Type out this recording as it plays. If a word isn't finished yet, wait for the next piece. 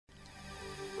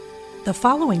The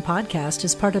following podcast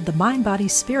is part of the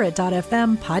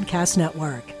MindBodySpirit.fm podcast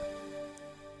network.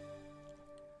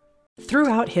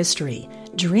 Throughout history,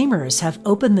 dreamers have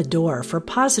opened the door for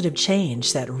positive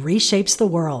change that reshapes the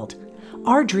world.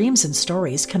 Our dreams and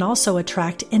stories can also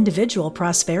attract individual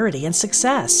prosperity and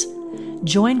success.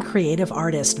 Join creative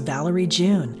artist Valerie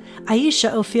June,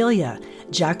 Aisha Ophelia,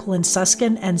 Jacqueline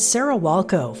Suskin, and Sarah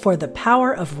Walco for The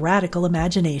Power of Radical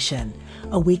Imagination,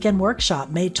 a weekend workshop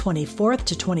May 24th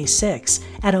to 26th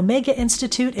at Omega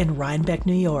Institute in Rhinebeck,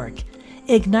 New York.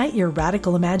 Ignite your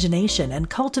radical imagination and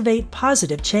cultivate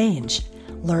positive change.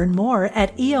 Learn more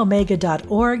at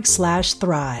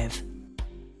eomega.org/thrive.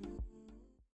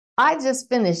 I just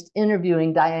finished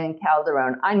interviewing Diane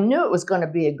Calderon. I knew it was going to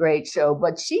be a great show,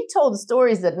 but she told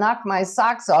stories that knocked my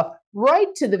socks off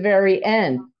right to the very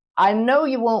end. I know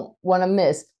you won't want to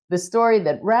miss the story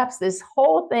that wraps this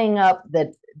whole thing up,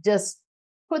 that just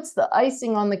puts the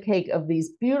icing on the cake of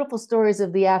these beautiful stories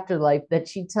of the afterlife that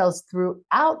she tells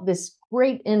throughout this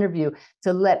great interview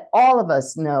to let all of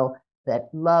us know that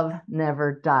love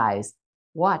never dies.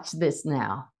 Watch this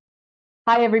now.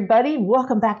 Hi, everybody.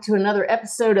 Welcome back to another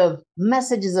episode of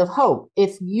Messages of Hope.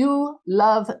 If you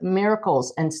love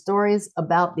miracles and stories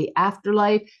about the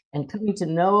afterlife and coming to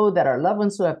know that our loved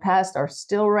ones who have passed are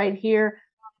still right here,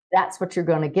 that's what you're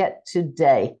going to get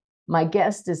today. My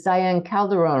guest is Diane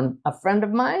Calderon, a friend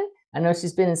of mine. I know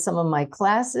she's been in some of my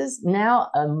classes, now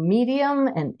a medium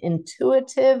and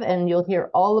intuitive, and you'll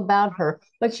hear all about her.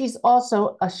 But she's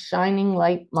also a shining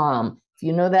light mom. If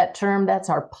you know that term, that's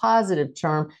our positive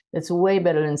term. That's way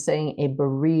better than saying a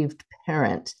bereaved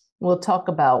parent. We'll talk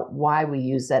about why we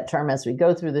use that term as we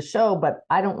go through the show, but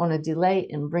I don't want to delay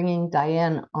in bringing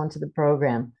Diane onto the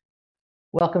program.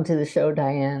 Welcome to the show,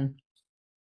 Diane.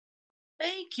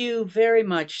 Thank you very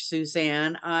much,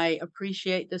 Suzanne. I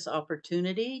appreciate this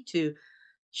opportunity to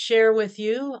share with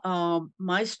you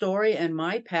my story and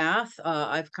my path.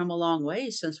 I've come a long way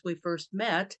since we first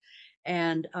met,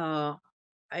 and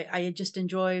I just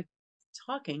enjoy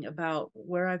talking about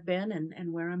where I've been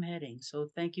and where I'm heading. So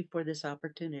thank you for this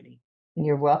opportunity.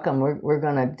 You're welcome. We're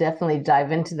going to definitely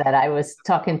dive into that. I was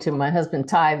talking to my husband,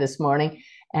 Ty, this morning,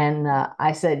 and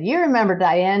I said, you remember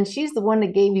Diane, she's the one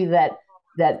that gave you that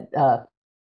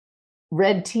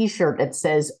red T-shirt that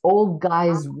says "Old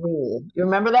Guys Rule." You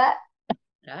remember that?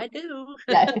 I do.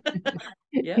 Yeah.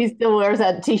 Yep. He still wears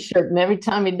that T-shirt, and every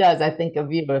time he does, I think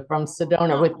of you from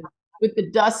Sedona with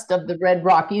the dust of the red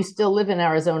rock. You still live in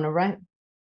Arizona, right?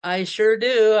 I sure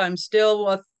do. I'm still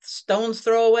a stone's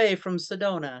throw away from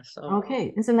Sedona. So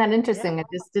okay, isn't that interesting? Yeah. I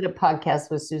just did a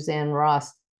podcast with Suzanne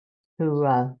Ross, who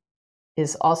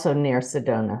is also near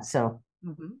Sedona. So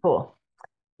Cool.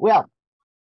 Well,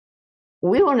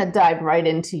 we want to dive right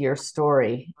into your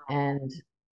story, and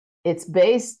it's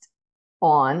based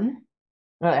on,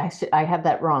 I have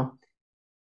that wrong.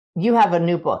 You have a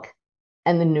new book,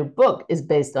 and the new book is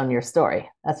based on your story.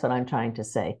 That's what I'm trying to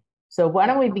say. So why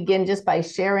don't we begin just by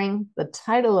sharing the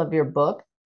title of your book,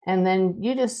 and then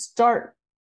you just start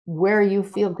where you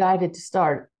feel guided to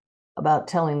start about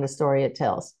telling the story it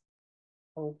tells.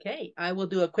 Okay, I will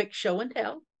do a quick show and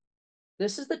tell.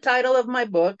 This is the title of my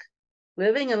book,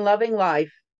 Living and Loving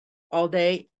Life All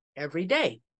Day, Every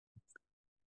Day.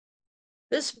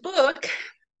 This book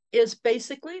is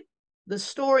basically the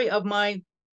story of my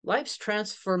life's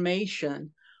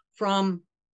transformation from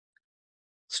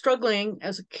struggling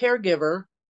as a caregiver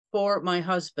for my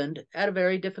husband at a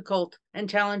very difficult and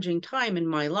challenging time in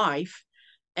my life,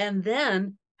 and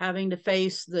then having to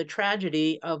face the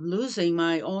tragedy of losing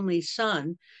my only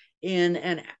son in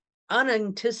an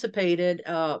unanticipated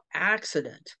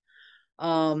accident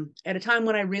at a time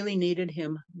when I really needed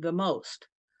him the most.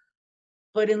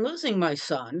 But in losing my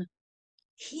son,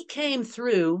 he came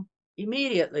through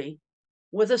immediately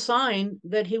with a sign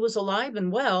that he was alive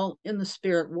and well in the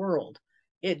spirit world.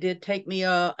 It did take me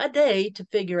a day to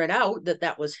figure it out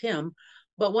that was him.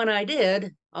 But when I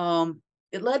did,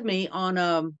 it led me on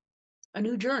a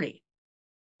new journey.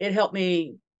 It helped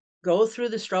me go through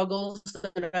the struggles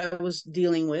that I was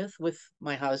dealing with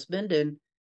my husband and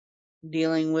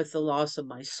dealing with the loss of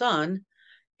my son.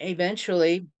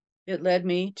 Eventually, it led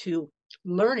me to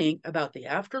learning about the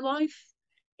afterlife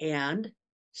and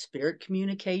spirit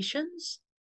communications,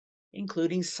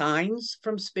 including signs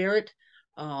from spirit,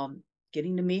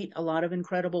 getting to meet a lot of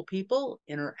incredible people,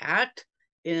 interact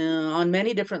on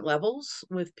many different levels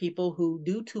with people who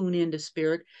do tune into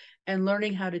spirit, and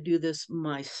learning how to do this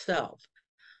myself.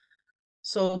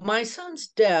 So my son's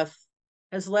death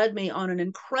has led me on an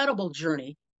incredible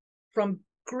journey from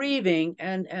grieving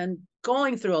and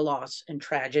going through a loss and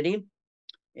tragedy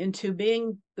into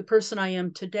being the person I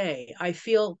am today. I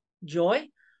feel joy.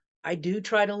 I do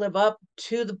try to live up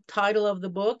to the title of the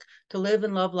book, to live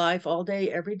and love life all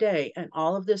day, every day. And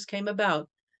all of this came about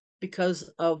because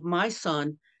of my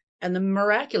son and the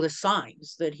miraculous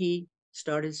signs that he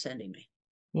started sending me.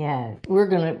 Yeah, we're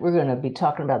gonna be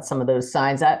talking about some of those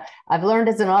signs. I've learned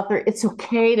as an author, it's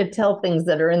okay to tell things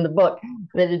that are in the book.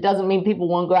 That it doesn't mean people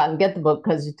won't go out and get the book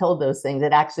because you told those things.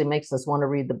 It actually makes us want to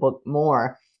read the book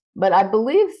more. But I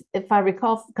believe, if I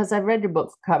recall, because I've read your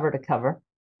book cover to cover,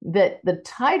 that the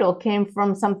title came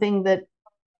from something that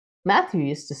Matthew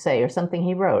used to say or something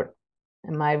he wrote.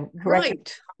 Am I correct in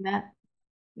Right. that?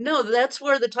 No, that's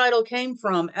where the title came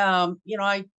from.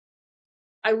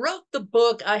 I wrote the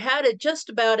book. I had it just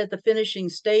about at the finishing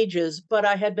stages, but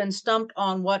I had been stumped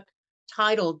on what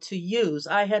title to use.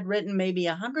 I had written maybe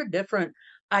 100 different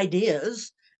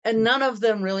ideas, and none of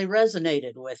them really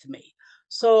resonated with me.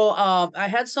 So I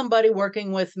had somebody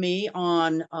working with me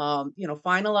on,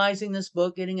 finalizing this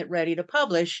book, getting it ready to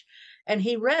publish, and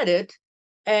he read it,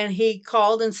 and he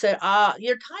called and said,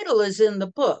 your title is in the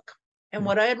book. And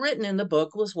what I had written in the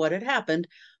book was what had happened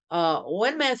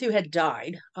when Matthew had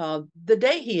died. The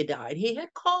day he had died, he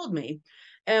had called me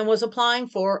and was applying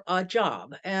for a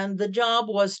job. And the job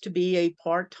was to be a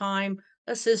part time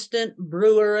assistant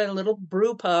brewer at a little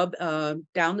brew pub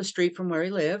down the street from where he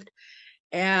lived.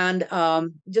 And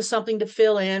just something to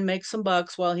fill in, make some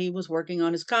bucks while he was working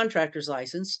on his contractor's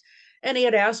license. And he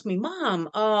had asked me, Mom,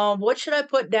 what should I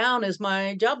put down as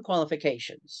my job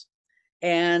qualifications?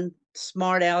 And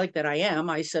smart aleck that I am,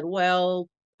 I said, well,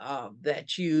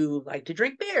 that you like to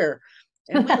drink beer.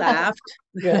 And we laughed.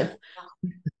 Good.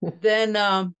 Then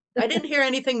I didn't hear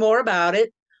anything more about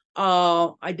it.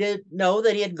 I did know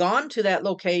that he had gone to that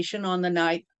location on the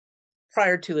night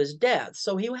prior to his death.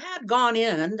 So he had gone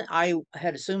in. I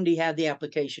had assumed he had the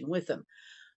application with him.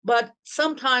 But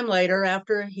sometime later,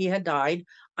 after he had died,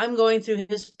 I'm going through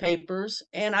his papers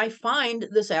and I find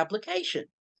this application.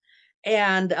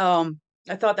 And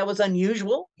I thought that was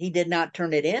unusual. He did not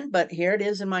turn it in, but here it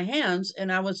is in my hands.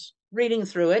 And I was reading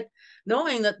through it,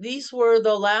 knowing that these were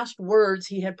the last words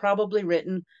he had probably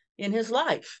written in his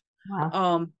life.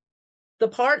 Wow. The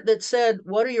part that said,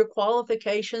 what are your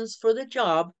qualifications for the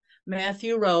job?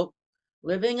 Matthew wrote,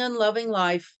 living and loving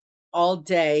life all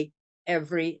day,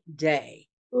 every day.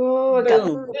 Oh, I got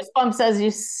Boom. goosebumps as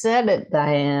you said it,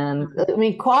 Diane. I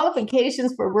mean,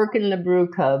 qualifications for working in a brew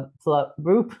pub,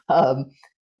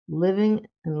 living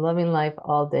and loving life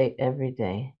all day, every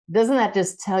day. Doesn't that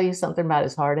just tell you something about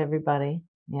his heart, everybody?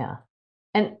 Yeah.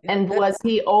 And That, was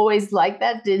he always like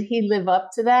that? Did he live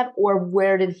up to that, or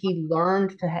where did he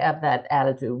learn to have that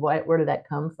attitude? Where did that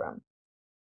come from?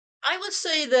 I would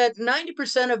say that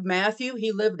 90% of Matthew,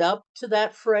 he lived up to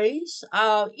that phrase.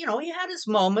 He had his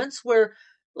moments where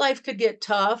life could get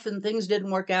tough and things didn't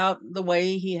work out the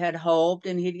way he had hoped,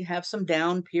 and he'd have some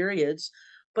down periods.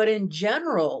 But in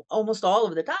general, almost all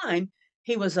of the time,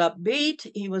 he was upbeat.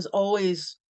 He was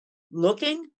always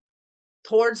looking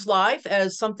towards life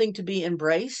as something to be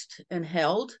embraced and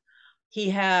held. He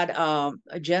had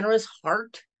a generous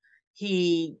heart.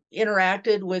 He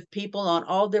interacted with people on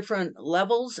all different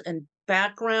levels and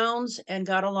backgrounds and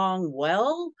got along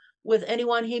well with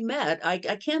anyone he met. I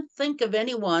can't think of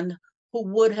anyone who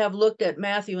would have looked at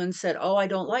Matthew and said, oh, I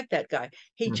don't like that guy.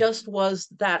 He Hmm. just was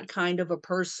that kind of a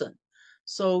person.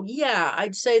 So, yeah,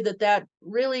 I'd say that that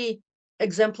really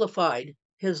exemplified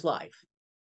his life.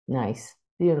 Nice,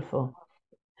 beautiful.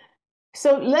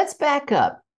 So let's back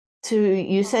up to,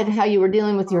 you said how you were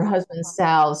dealing with your husband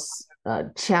Sal's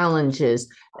challenges.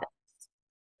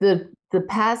 The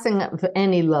passing of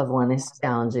any loved one is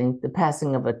challenging. The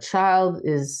passing of a child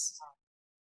is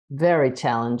very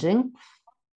challenging.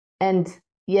 And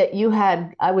yet you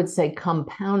had, I would say,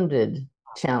 compounded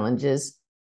challenges.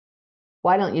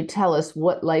 Why don't you tell us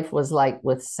what life was like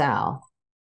with Sal?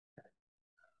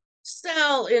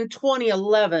 Sal in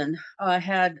 2011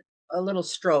 had a little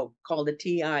stroke called a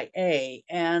TIA,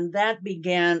 and that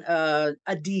began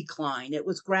a decline. It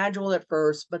was gradual at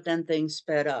first, but then things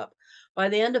sped up. By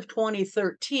the end of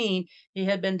 2013, he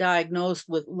had been diagnosed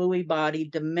with Lewy body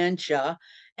dementia,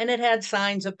 and it had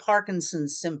signs of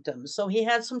Parkinson's symptoms. So he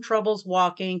had some troubles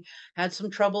walking, had some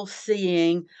trouble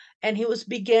seeing, and he was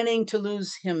beginning to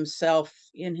lose himself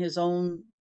in his own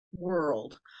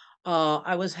world.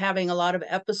 I was having a lot of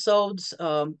episodes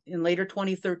in later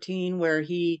 2013 where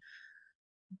he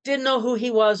didn't know who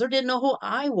he was or didn't know who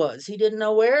I was. He didn't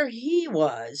know where he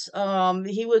was.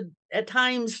 He would at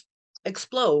times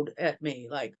explode at me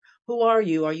like, who are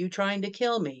you? Are you trying to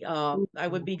kill me? I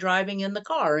would be driving in the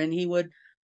car and he would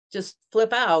just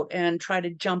flip out and try to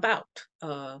jump out.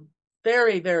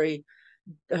 Very, very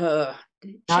uh, Not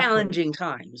good. challenging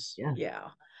times. Yeah. Yeah.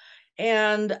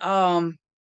 And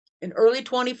in early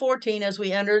 2014, as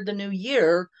we entered the new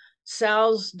year,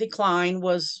 Sal's decline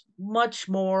was much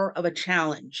more of a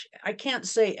challenge. I can't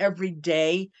say every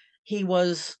day he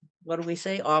was, what do we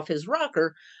say, off his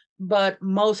rocker, but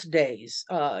most days.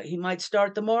 He might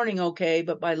start the morning okay,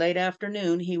 but by late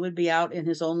afternoon, he would be out in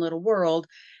his own little world,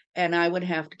 and I would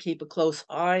have to keep a close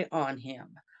eye on him.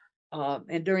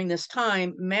 And during this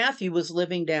time, Matthew was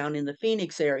living down in the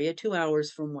Phoenix area, 2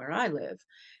 hours from where I live.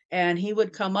 And he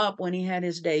would come up when he had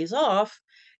his days off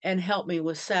and help me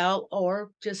with Sal,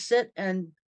 or just sit and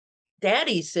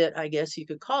daddy sit, I guess you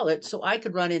could call it, so I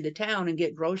could run into town and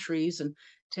get groceries and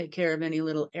take care of any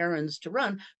little errands to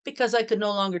run, because I could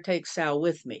no longer take Sal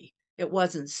with me. It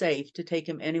wasn't safe to take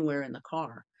him anywhere in the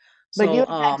car. But you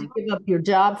So had to give up your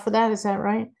job for that, is that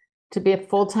right? To be a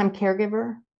full-time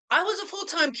caregiver? I was a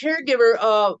full-time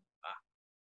caregiver.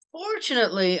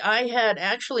 Fortunately, I had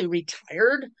actually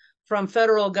retired from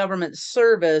federal government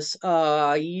service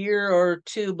a year or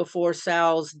two before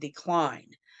Sal's decline.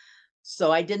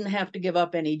 So I didn't have to give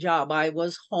up any job. I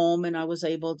was home and I was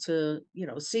able to,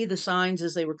 see the signs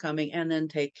as they were coming and then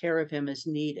take care of him as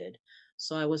needed.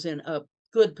 So I was in a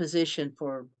good position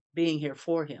for being here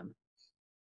for him.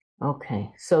 Okay.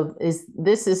 So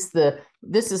this is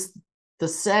the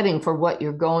setting for what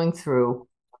you're going through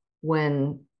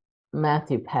when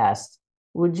Matthew passed.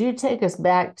 Would you take us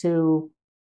back to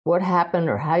what happened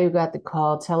or how you got the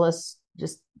call? Tell us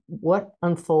just what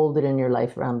unfolded in your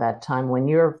life around that time when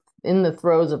you're in the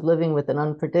throes of living with an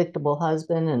unpredictable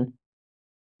husband and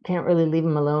can't really leave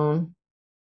him alone.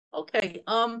 Okay.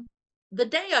 The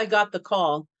day I got the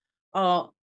call, uh,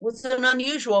 was an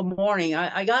unusual morning.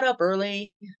 I got up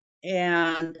early,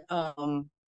 and it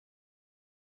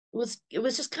was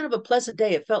just kind of a pleasant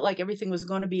day. It felt like everything was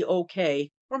going to be okay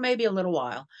for maybe a little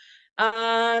while.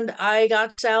 And I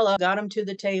got Sal up, got him to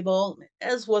the table,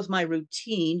 as was my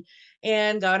routine,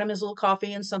 and got him his little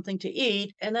coffee and something to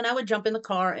eat. And then I would jump in the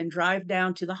car and drive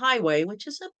down to the highway, which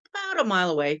is about a mile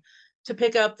away, to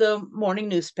pick up the morning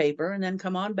newspaper and then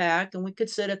come on back. And we could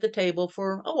sit at the table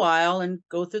for a while and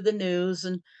go through the news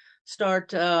and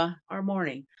start our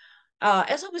morning.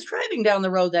 As I was driving down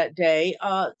the road that day,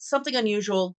 something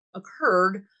unusual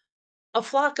occurred. A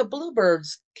flock of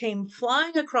bluebirds came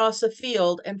flying across the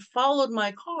field and followed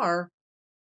my car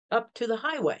up to the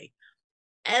highway.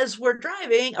 As we're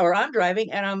driving, or I'm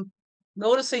driving, and I'm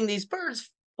noticing these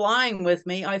birds flying with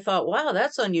me, I thought, wow,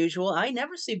 that's unusual. I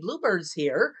never see bluebirds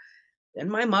here. And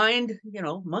my mind,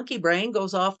 monkey brain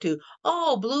goes off to,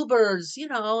 oh, bluebirds,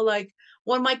 like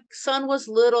when my son was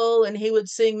little and he would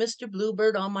sing Mr.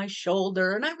 Bluebird on my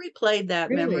shoulder. And I replayed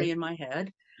that memory Really? in my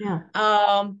head. Yeah.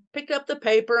 Picked up the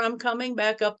paper. I'm coming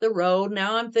back up the road.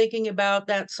 Now I'm thinking about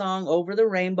that song Over the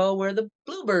Rainbow where the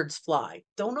bluebirds fly.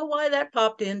 Don't know why that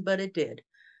popped in, but it did.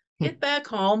 Get back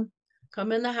home,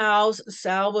 come in the house.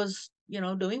 Sal was,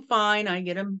 doing fine. I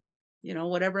get him,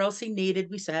 whatever else he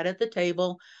needed. We sat at the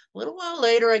table. A little while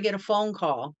later, I get a phone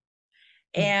call,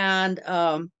 and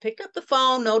picked up the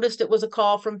phone, noticed it was a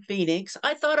call from Phoenix.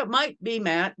 I thought it might be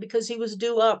Matt because he was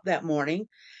due up that morning.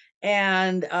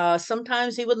 And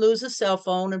sometimes he would lose his cell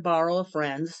phone and borrow a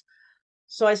friend's.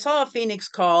 So I saw a Phoenix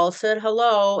call, said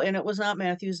hello, and it was not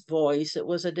Matthew's voice. It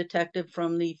was a detective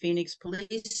from the Phoenix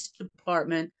Police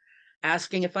Department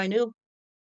asking if I knew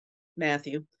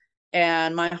Matthew.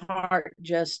 And my heart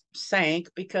just sank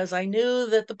because I knew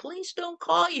that the police don't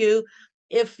call you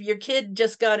if your kid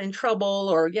just got in trouble,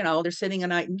 or, they're sitting a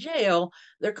night in jail.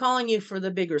 They're calling you for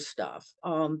the bigger stuff.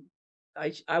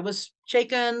 I was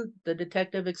shaken. The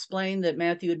detective explained that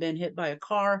Matthew had been hit by a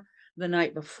car the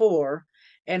night before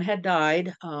and had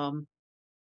died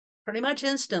pretty much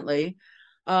instantly.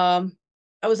 Um,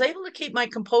 I was able to keep my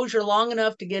composure long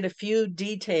enough to get a few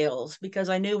details because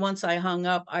I knew once I hung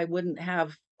up, I wouldn't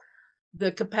have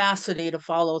the capacity to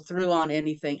follow through on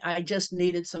anything. I just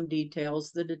needed some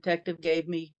details. The detective gave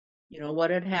me, what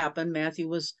had happened. Matthew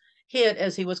was hit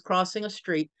as he was crossing a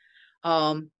street.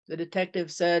 The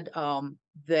detective said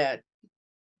that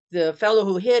the fellow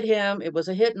who hit him, it was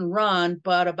a hit and run,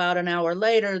 but about an hour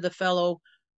later, the fellow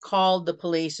called the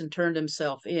police and turned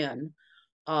himself in.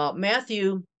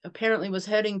 Matthew apparently was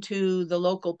heading to the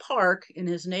local park in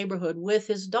his neighborhood with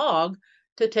his dog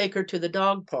to take her to the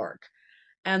dog park.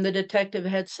 And the detective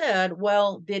had said,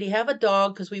 well, did he have a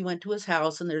dog? Because we went to his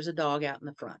house and there's a dog out in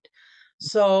the front.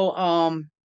 So,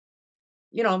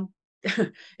 you know,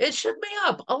 it shook me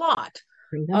up a lot.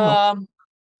 I know. Um,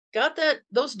 got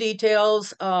those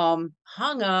details,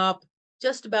 hung up,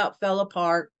 just about fell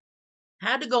apart.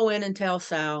 Had to go in and tell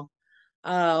Sal.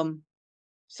 Um,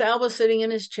 Sal was sitting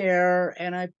in his chair,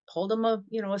 and I pulled him,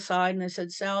 aside, and I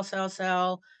said, Sal, Sal,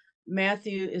 Sal,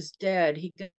 Matthew is dead.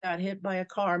 He got hit by a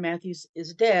car. Matthew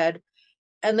is dead.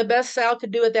 And the best Sal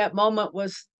could do at that moment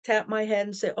was tap my head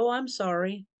and say, "Oh, I'm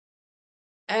sorry."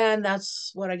 And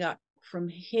that's what I got from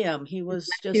him. He was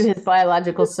You, just his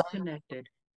biological son. disconnected.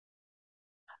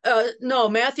 No,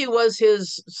 Matthew was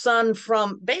his son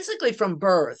from basically from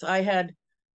birth. I had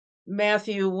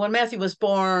Matthew, when Matthew was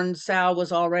born, Sal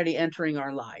was already entering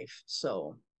our life.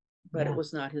 So, but Yeah. it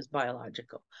was not his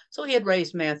biological. So he had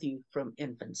raised Matthew from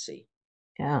infancy.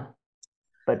 Yeah.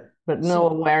 But no So,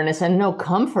 awareness and no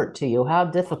comfort to you. How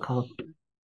difficult.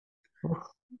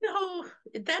 no,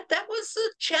 that was a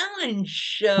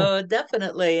challenge,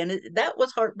 definitely, and that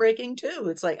was heartbreaking too.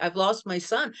 It's like I've lost my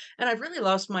son, and I've really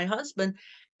lost my husband,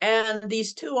 and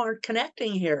these two aren't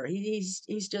connecting here.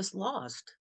 He's just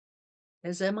lost,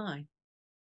 as am I.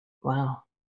 Wow.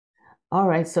 All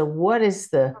right. So what is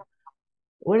the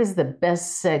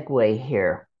best segue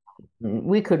here?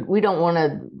 We don't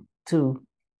want to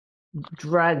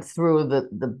drag through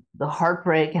the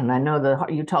heartbreak, and I know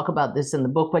that you talk about this in the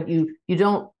book, but you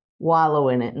don't wallow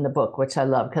in it in the book, which I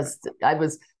love, because I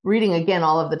was reading again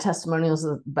all of the testimonials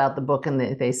about the book, and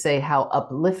they say how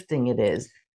uplifting it is,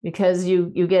 because you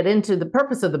get into the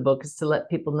purpose of the book is to let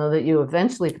people know that you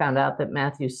eventually found out that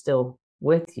Matthew's still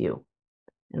with you.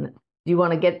 And do you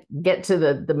want to get to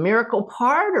the miracle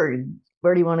part, or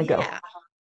where do you want to go? Yeah,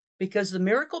 because the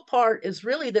miracle part is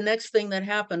really the next thing that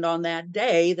happened on that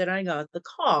day that I got the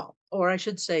call, or I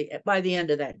should say by the end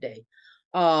of that day.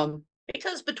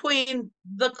 Because between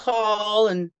the call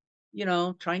and,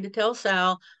 trying to tell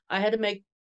Sal, I had to make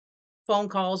phone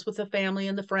calls with the family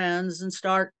and the friends and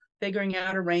start figuring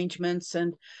out arrangements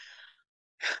and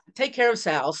take care of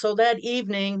Sal. So that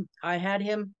evening, I had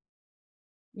him,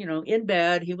 in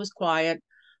bed. He was quiet.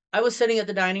 I was sitting at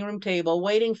the dining room table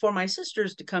waiting for my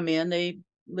sisters to come in. They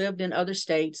lived in other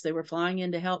states. They were flying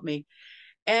in to help me.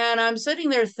 And I'm sitting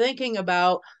there thinking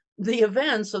about the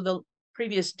events of the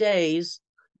previous days,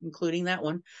 including that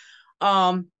one.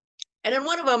 And in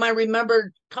one of them, I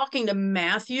remembered talking to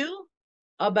Matthew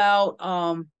about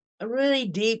a really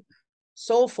deep,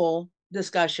 soulful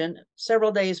discussion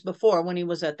several days before when he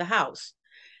was at the house.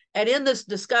 And in this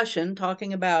discussion,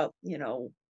 talking about,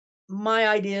 my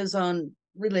ideas on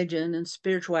religion and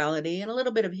spirituality and a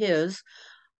little bit of his,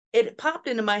 it popped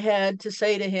into my head to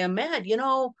say to him, "Matt,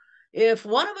 if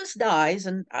one of us dies,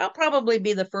 and I'll probably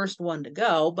be the first one to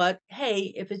go, but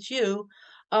hey, if it's you,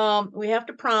 we have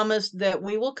to promise that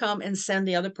we will come and send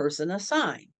the other person a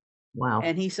sign." Wow.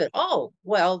 And he said, "Oh,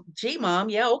 well, gee, Mom,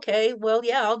 yeah, okay. Well,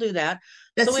 yeah, I'll do that."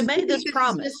 So we made this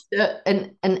promise.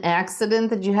 An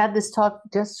accident that you had this talk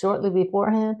just shortly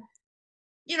beforehand?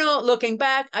 Looking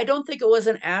back, I don't think it was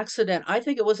an accident. I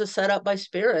think it was a setup by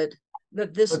spirit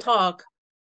that this talk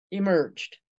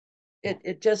emerged.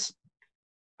 It just,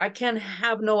 I can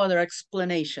have no other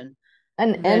explanation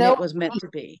And than it was meant to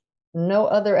be. no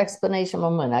other explanation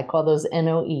moment. I call those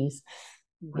NOEs.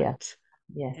 Yeah. Right.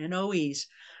 Yeah. NOEs.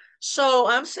 So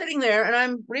I'm sitting there and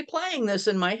I'm replaying this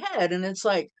in my head, and it's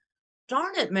like,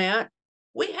 darn it, Matt,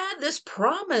 we had this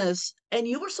promise and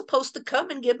you were supposed to come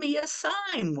and give me a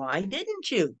sign. Why didn't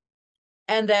you?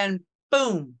 And then,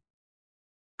 boom,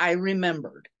 I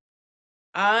remembered.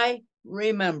 I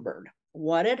remembered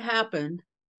what had happened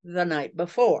the night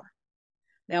before.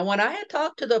 Now, when I had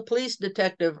talked to the police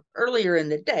detective earlier in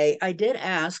the day, I did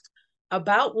ask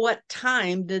about what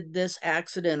time did this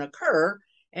accident occur,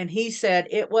 and he said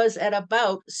it was at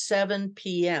about 7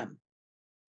 p.m.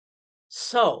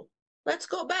 So let's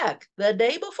go back. The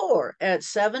day before at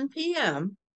 7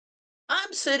 p.m.,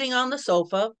 I'm sitting on the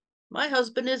sofa. My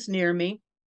husband is near me.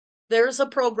 There's a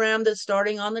program that's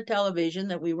starting on the television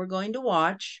that we were going to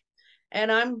watch. And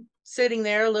I'm sitting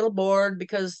there a little bored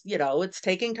because, it's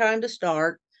taking time to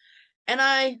start. And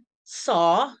I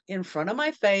saw in front of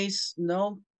my face,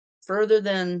 no further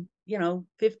than,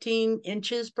 15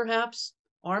 inches, perhaps,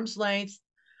 arm's length,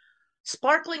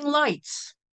 sparkling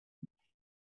lights.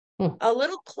 Hmm. A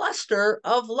little cluster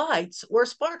of lights were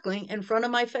sparkling in front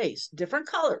of my face, different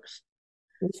colors.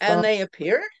 And they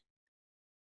appeared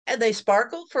and they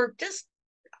sparkled for just,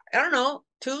 I don't know,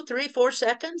 2, 3, 4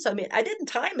 seconds. I mean, I didn't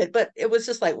time it, but it was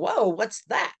just like, whoa, what's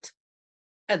that?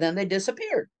 And then they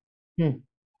disappeared. Hmm.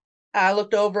 I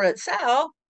looked over at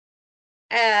Sal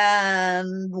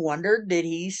and wondered, did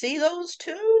he see those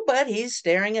too? But he's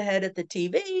staring ahead at the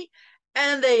TV,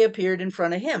 and they appeared in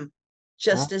front of him,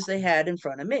 just as they had in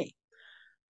front of me.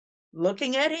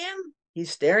 Looking at him,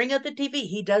 he's staring at the TV.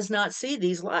 He does not see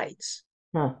these lights.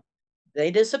 Huh.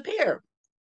 They disappear.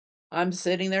 I'm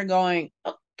sitting there going,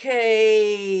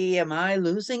 okay, am I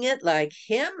losing it like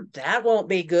him? That won't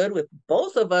be good if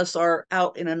both of us are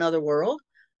out in another world.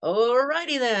 All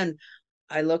righty then.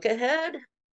 I look ahead,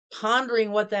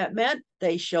 pondering what that meant.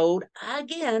 They showed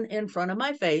again in front of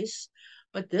my face,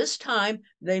 but this time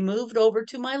they moved over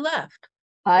to my left.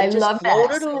 I They just love that.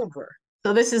 floated over.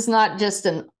 So this is not just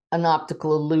an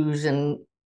optical illusion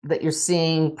that you're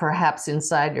seeing perhaps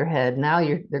inside your head. Now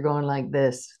they're going like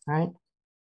this, right?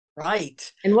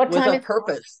 Right. And what With time a is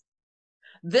purpose.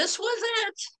 This was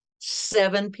at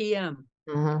 7 p.m.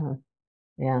 uh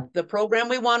Yeah. The program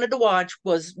we wanted to watch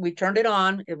we turned it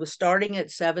on. It was starting at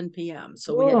 7 p.m.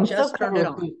 So we Oh, had I'm so just turned covered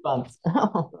it with on. goosebumps.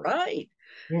 Oh, Right.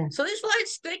 yeah. So these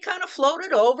lights, they kind of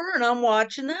floated over and I'm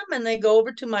watching them and they go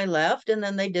over to my left and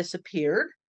then they disappeared.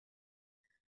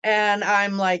 And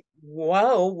I'm like,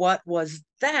 whoa, what was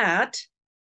that?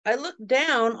 I looked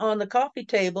down on the coffee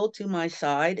table to my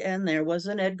side and there was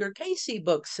an Edgar Cayce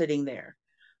book sitting there.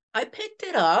 I picked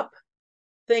it up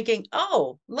thinking,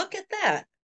 oh, look at that.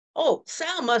 Oh,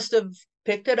 Sal must have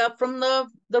picked it up from the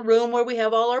room where we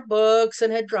have all our books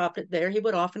and had dropped it there. He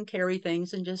would often carry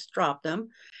things and just drop them.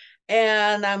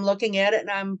 And I'm looking at it and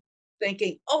I'm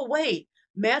thinking, oh, wait,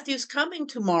 Matthew's coming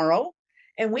tomorrow.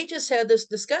 And we just had this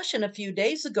discussion a few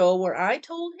days ago where I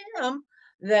told him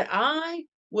that I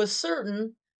was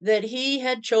certain that he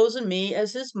had chosen me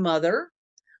as his mother.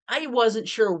 I wasn't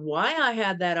sure why I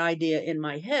had that idea in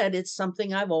my head. It's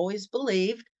something I've always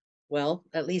believed, well,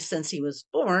 at least since he was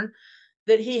born,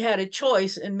 that he had a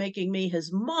choice in making me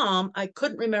his mom. I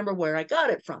couldn't remember where I got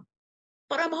it from.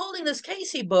 But I'm holding this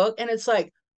Cayce book and it's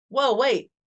like, well, wait,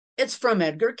 it's from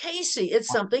Edgar Cayce. It's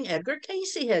something Edgar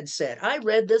Cayce had said. I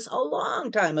read this a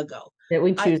long time ago. That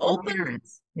we I choose our opened,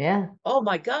 parents. Yeah. oh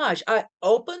my gosh, I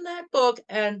opened that book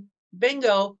and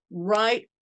bingo, right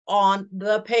on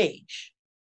the page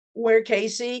where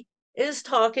Cayce is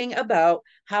talking about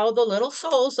how the little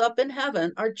souls up in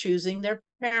heaven are choosing their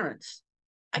parents.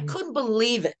 I couldn't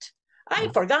believe it. I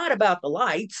forgot about the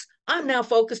lights. I'm now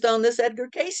focused on this Edgar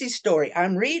Cayce story.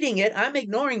 I'm reading it. I'm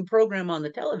ignoring the program on the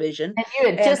television. And you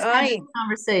had And just had this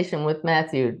conversation with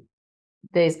Matthew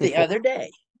days the before. other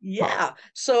day. Yeah.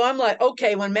 So I'm like,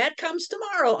 okay, when Matt comes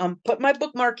tomorrow, I'm put my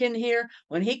bookmark in here.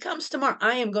 When he comes tomorrow,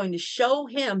 I am going to show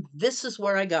him this is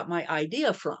where I got my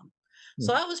idea from.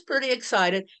 So I was pretty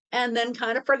excited and then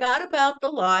kind of forgot about the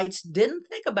lights, didn't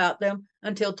think about them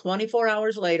until 24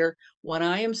 hours later when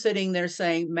I am sitting there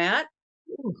saying, Matt,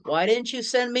 why didn't you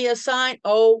send me a sign?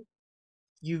 Oh,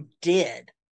 you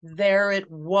did. There it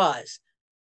was.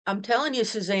 I'm telling you,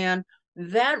 Suzanne,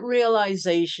 that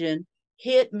realization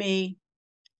hit me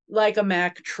like a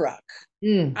Mack truck.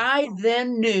 Mm. I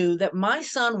then knew that my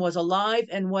son was alive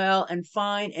and well and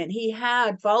fine, and he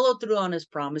had followed through on his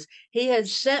promise. He had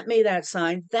sent me that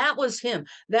sign. That was him.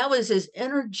 That was his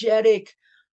energetic,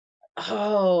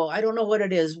 oh, I don't know what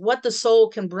it is, what the soul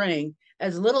can bring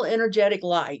as little energetic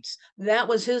lights. That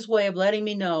was his way of letting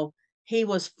me know he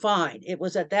was fine. It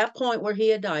was at that point where he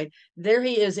had died. There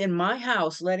he is in my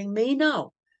house, letting me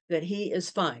know that he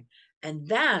is fine. And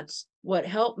that's what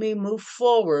helped me move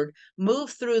forward, move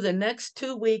through the next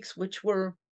 2 weeks, which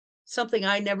were something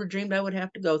I never dreamed I would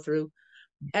have to go through,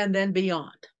 and then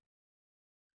beyond.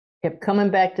 Kept coming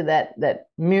back to that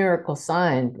miracle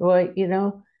sign. Boy,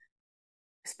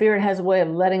 Spirit has a way of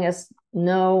letting us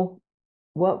know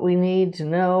what we need to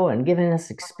know and giving us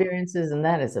experiences, and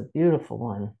that is a beautiful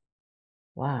one.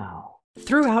 Wow.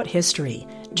 Throughout history,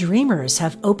 dreamers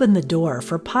have opened the door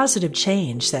for positive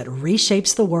change that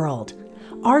reshapes the world.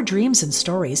 Our dreams and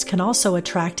stories can also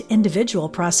attract individual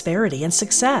prosperity and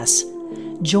success.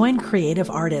 Join creative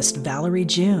artist Valerie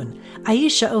June,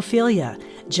 Aisha Ophelia,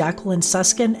 Jacqueline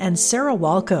Suskin, and Sarah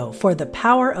Walco for The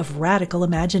Power of Radical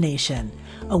Imagination,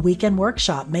 a weekend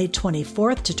workshop May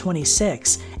 24th to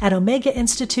 26th at Omega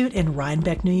Institute in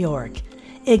Rhinebeck, New York.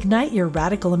 Ignite your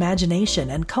radical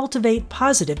imagination and cultivate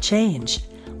positive change.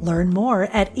 Learn more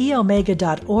at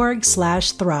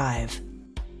eomega.org/thrive.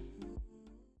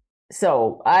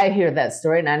 So I hear that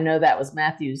story, and I know that was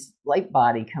Matthew's light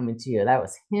body coming to you. That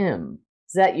was him.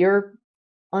 Is that your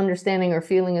understanding or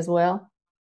feeling as well?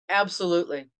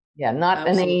 Absolutely. Yeah, not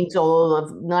Absolutely. an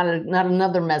angel, not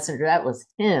another messenger. That was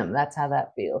him. That's how that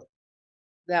feels.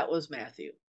 That was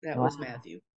Matthew. That Wow. was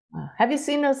Matthew. Have you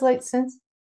seen those lights since?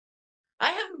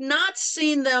 I have not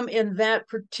seen them in that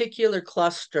particular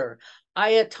cluster.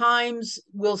 I at times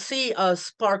will see a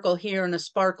sparkle here and a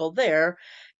sparkle there,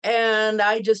 and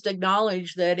I just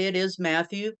acknowledge that it is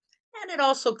Matthew, and it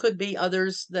also could be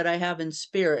others that I have in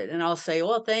spirit. And I'll say,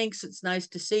 well, thanks, it's nice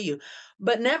to see you,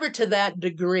 but never to that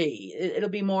degree. It'll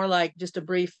be more like just a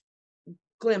brief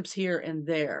glimpse here and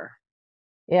there.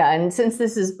 Yeah, and since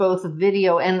this is both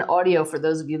video and audio for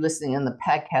those of you listening on the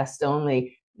podcast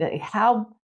only, how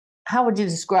how would you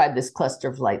describe this cluster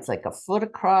of lights? Like a foot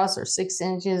across or 6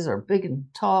 inches or big and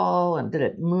tall? And did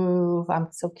it move? I'm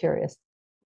so curious.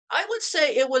 I would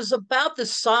say it was about the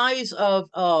size of,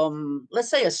 let's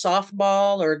say a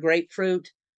softball or a grapefruit.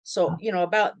 So, Oh,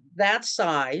 about that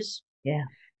size. yeah.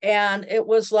 And it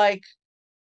was like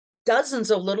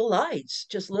dozens of little lights,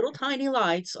 just little tiny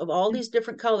lights of all these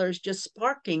different colors, just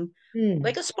sparking Mm.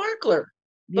 like a sparkler,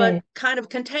 Yeah. but kind of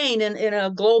contained in a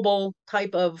global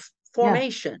type of Yeah.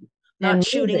 formation, not And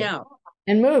shooting moving. out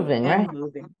And moving, and right?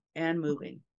 moving and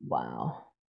moving. Wow.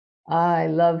 I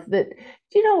love that.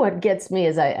 Do you know what gets me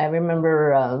is I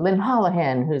remember Lynn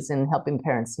Holohan, who's in Helping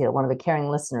Parents Heal, one of the caring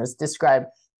listeners, described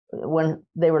when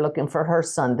they were looking for her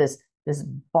son, this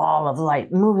ball of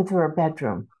light moving through her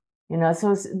bedroom.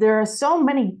 So there are so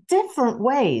many different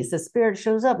ways the spirit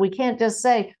shows up. We can't just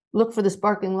say, look for the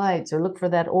sparkling lights or look for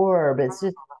that orb. It's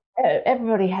just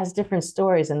everybody has different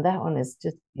stories, and that one is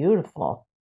just beautiful.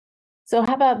 So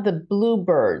how about the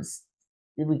bluebirds?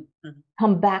 Did we Mhm.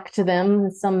 come back to them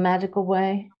in some magical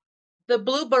way? The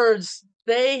bluebirds,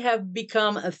 they have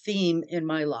become a theme in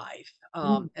my life.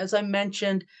 Mm. As I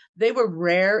mentioned, they were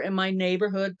rare in my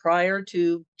neighborhood prior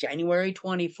to January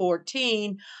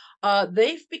 2014.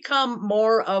 They've become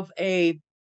more of a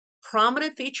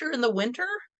prominent feature in the winter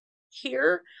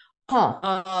here.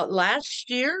 Huh. Last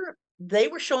year, they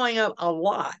were showing up a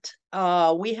lot.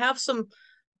 We have some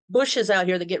bushes out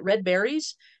here that get red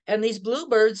berries, and these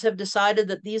bluebirds have decided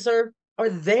that these are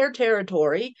their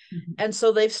territory, Mhm. and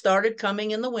so they've started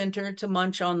coming in the winter to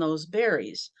munch on those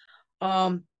berries.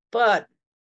 But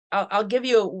I'll give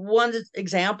you one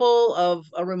example of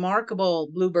a remarkable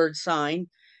bluebird sign,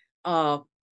 uh,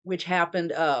 which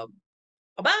happened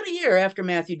about a year after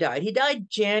Matthew died. He died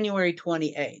January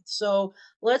 28th. So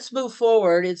let's move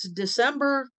forward. It's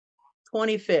December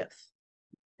 25th,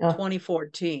 Oh,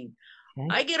 2014. okay.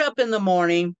 I get up in the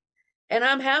morning and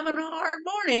I'm having a hard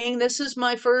morning. This is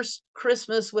my first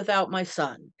Christmas without my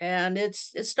son, and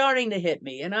it's starting to hit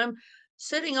me. And I'm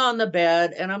sitting on the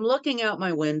bed and I'm looking out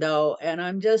my window and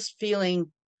I'm just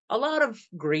feeling a lot of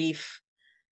grief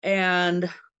and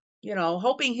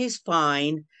hoping he's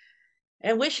fine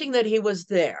and wishing that he was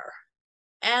there.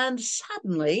 And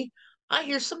suddenly I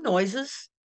hear some noises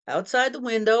outside the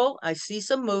window. I see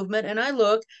some movement and I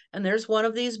look, and there's one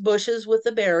of these bushes with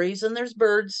the berries, and there's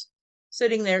birds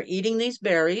sitting there eating these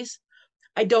berries.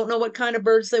 I don't know what kind of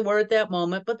birds they were at that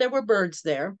moment, but there were birds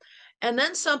there. And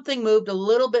then something moved a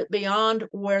little bit beyond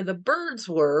where the birds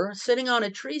were, sitting on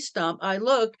a tree stump. I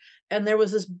looked, and there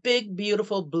was this big,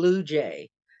 beautiful blue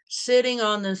jay sitting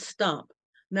on this stump,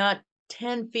 not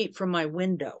 10 feet from my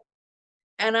window.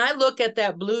 And I look at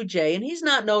that blue jay, and he's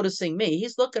not noticing me.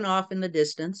 He's looking off in the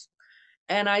distance.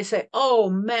 And I say, "Oh,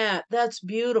 Matt, that's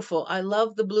beautiful. I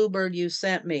love the bluebird you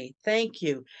sent me. Thank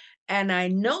you." And I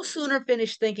no sooner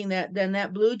finished thinking that than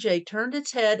that blue jay turned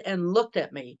its head and looked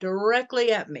at me,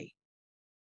 directly at me.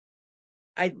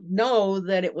 I know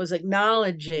that it was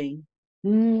acknowledging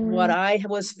what Mm. I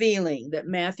was feeling, that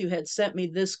Matthew had sent me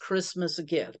this Christmas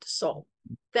gift. So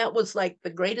that was like the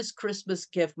greatest Christmas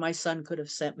gift my son could have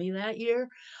sent me that year.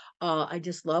 I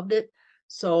just loved it.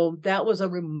 So that was a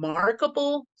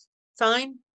remarkable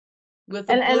sign with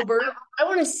a And bluebird. I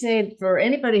want to say for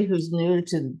anybody who's new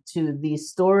to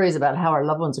these stories about how our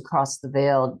loved ones across the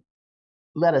veil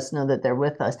let us know that they're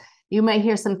with us. You may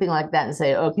hear something like that and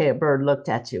say, okay, a bird looked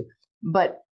at you.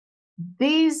 But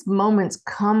these moments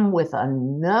come with a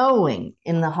knowing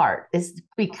in the heart. It's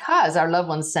because our loved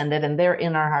ones send it and they're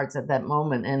in our hearts at that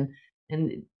moment.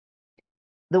 And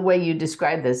the way you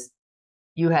described this,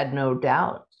 you had no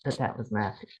doubt that that was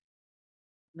Matthew.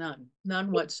 None They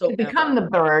become whatsoever. the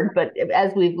bird, but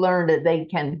as we've learned that they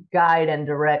can guide and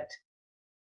direct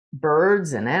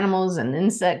birds and animals and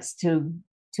insects to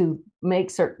make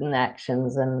certain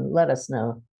actions and let us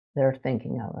know they're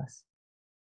thinking of us.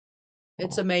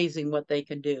 It's amazing what they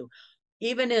can do.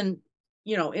 Even in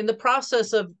the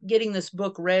process of getting this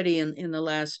book ready in the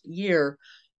last year,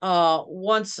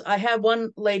 once I had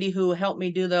one lady who helped me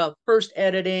do the first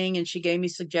editing, and she gave me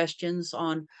suggestions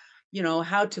on,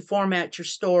 how to format your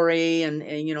story and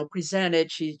present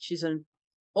it. She's an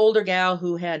older gal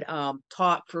who had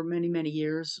taught for many, many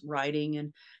years writing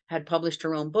and had published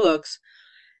her own books.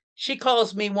 She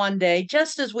calls me one day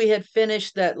just as we had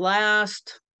finished that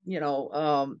last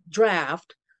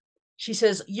draft. She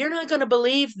says, "You're not going to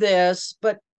believe this,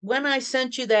 but when I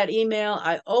sent you that email,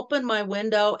 I opened my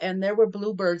window and there were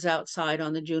bluebirds outside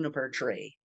on the juniper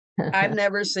tree. I've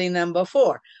never seen them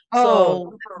before." Oh,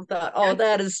 So I thought, oh,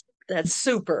 that's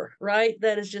super, right?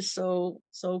 That is just so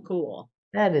cool.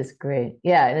 that is great.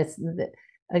 Yeah, and it's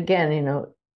again,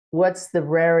 what's the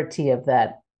rarity of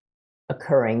that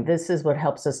occurring. This is what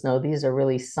helps us know these are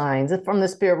really signs from the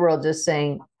spirit world, just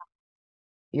saying,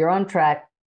 you're on track.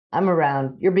 I'm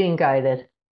around. You're being guided.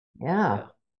 Yeah.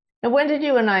 And when did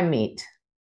you and I meet?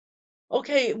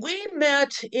 Okay, we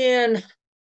met in,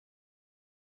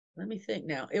 let me think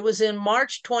now. It was in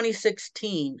March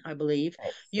 2016, I believe.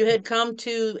 You had come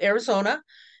to Arizona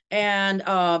and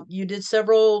you did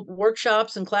several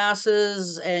workshops and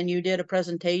classes, and you did a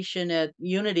presentation at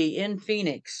Unity in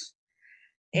Phoenix.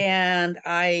 And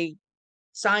I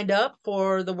signed up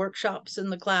for the workshops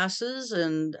and the classes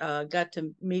and got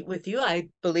to meet with you. I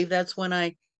believe that's when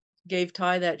I gave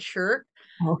Ty that shirt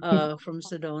from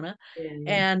Sedona.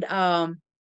 And,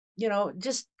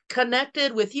 just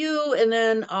connected with you, and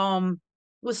then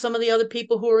with some of the other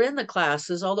people who were in the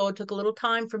classes, although it took a little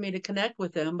time for me to connect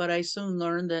with them, but I soon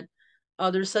learned that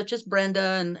others such as Brenda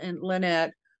and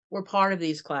Lynette were part of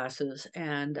these classes,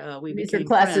 and we these became are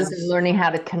classes friends. in learning how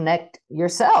to connect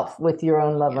yourself with your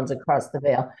own loved ones across the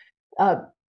veil.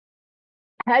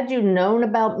 Had you known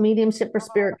about mediumship or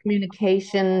spirit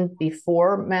communication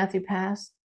before Matthew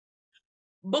passed?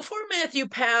 Before Matthew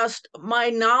passed, my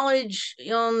knowledge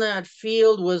on that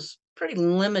field was pretty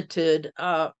limited.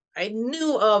 I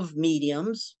knew of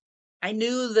mediums. I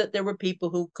knew that there were people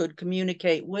who could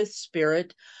communicate with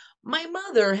spirit. My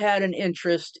mother had an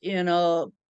interest in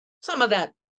some of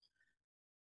that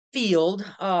field.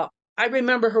 I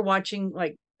remember her watching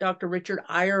like Dr. Richard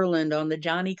Ireland on the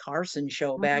Johnny Carson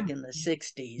show back in the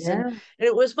 60s. Yeah. And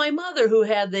it was my mother who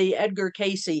had the Edgar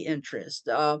Casey interest.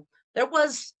 There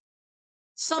was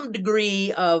some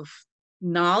degree of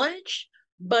knowledge,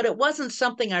 but it wasn't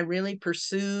something I really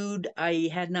pursued. I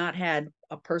had not had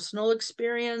a personal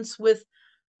experience with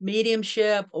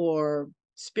mediumship or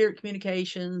spirit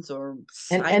communications or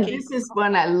psychic. And this is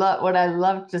what I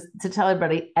love just to tell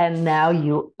everybody, and now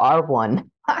you are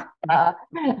one. I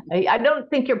don't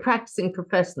think you're practicing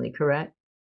professionally, correct?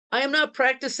 I am not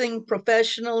practicing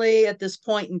professionally at this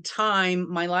point in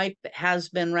time. My life has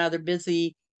been rather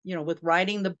busy, with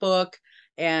writing the book,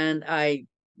 and I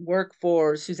work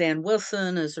for Suzanne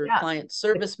Wilson as her client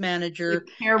service manager,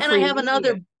 and I have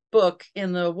another book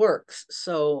in the works,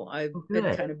 so I've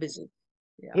been kind of busy.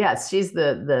 Yes,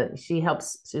 she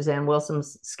helps Suzanne Wilson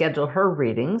schedule her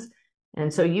readings.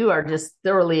 And so you are just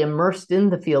thoroughly immersed in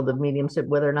the field of mediumship,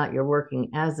 whether or not you're working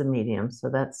as a medium. So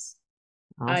that's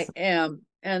awesome. I am.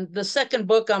 And the second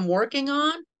book I'm working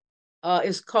on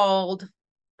is called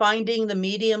Finding the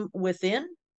Medium Within.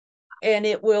 And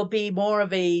it will be more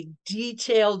of a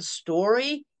detailed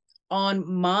story on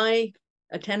my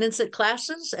attendance at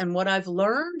classes and what I've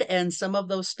learned and some of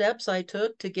those steps I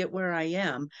took to get where I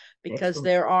am, because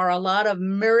there are a lot of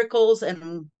miracles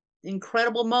and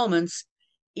incredible moments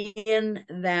in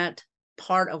that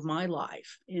part of my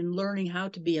life, in learning how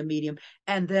to be a medium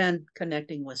and then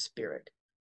connecting with spirit.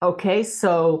 Okay,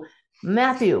 so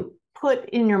Matthew, put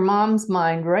in your mom's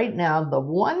mind right now the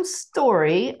one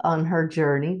story on her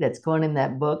journey that's going in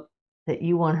that book that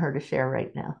you want her to share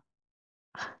right now.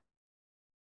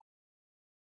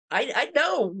 I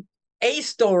know a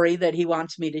story that he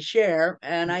wants me to share,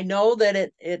 and I know that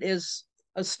it is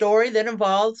a story that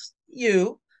involves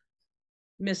you,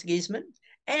 Miss Giesman,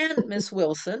 and Miss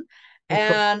Wilson,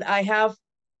 and I have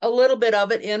a little bit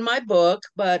of it in my book,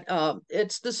 but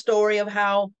it's the story of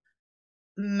how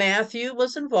Matthew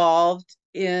was involved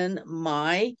in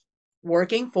my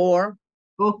working for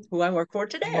who I work for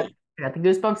today. I got the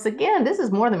goosebumps again. This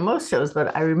is more than most shows,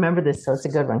 but I remember this, so it's a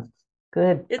good one.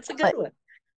 Good. It's a good one.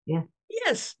 Yeah.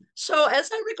 Yes. So as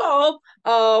I recall,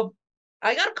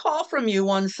 I got a call from you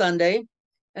one Sunday,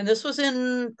 and this was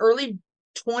in early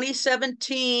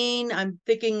 2017. I'm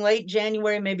thinking late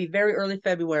January, maybe very early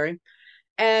February.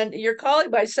 And you're calling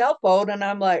my cell phone, and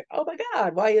I'm like, oh my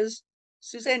God, why is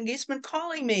Suzanne Giesman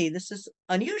calling me? This is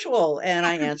unusual. And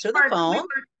I answer the phone. We were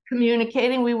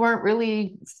communicating. We weren't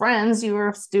really friends. You were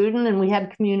a student, and we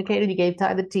had communicated. You gave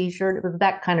Ty the T-shirt. It was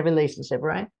that kind of relationship,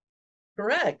 right?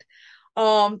 Correct.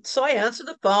 So I answer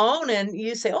the phone, and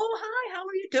you say, oh, hi, how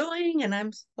are you doing? And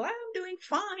I'm doing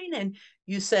fine. And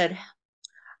you said,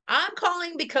 I'm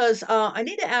calling because I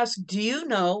need to ask, do you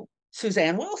know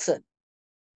Suzanne Wilson?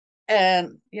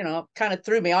 And, kind of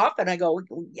threw me off. And I go,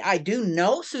 I do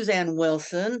know Suzanne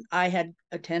Wilson. I had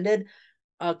attended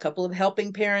a couple of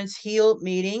Helping Parents Heal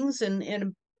meetings in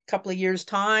a couple of years'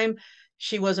 time.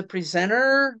 She was a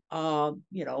presenter. I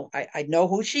know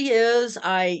who she is.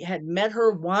 I had met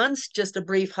her once, just a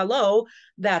brief hello.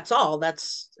 That's all.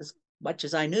 That's as much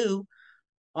as I knew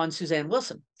on Suzanne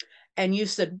Wilson. And you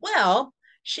said, well,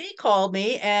 she called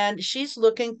me and she's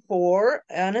looking for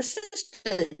an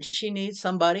assistant. She needs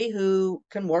somebody who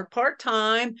can work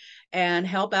part-time and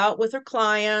help out with her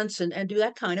clients and do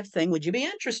that kind of thing. Would you be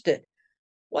interested?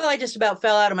 Well, I just about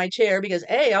fell out of my chair because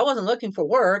A, I wasn't looking for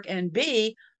work, and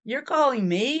B, you're calling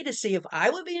me to see if I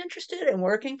would be interested in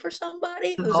working for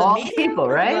somebody Of who's a all medium. people, I'm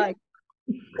right? like,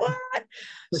 what?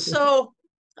 So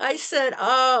I said,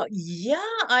 yeah,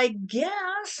 I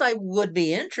guess I would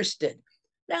be interested.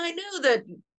 Now I knew that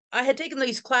I had taken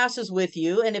these classes with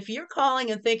you, and if you're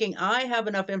calling and thinking I have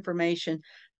enough information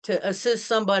to assist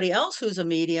somebody else who's a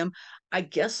medium, I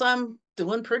guess I'm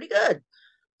doing pretty good.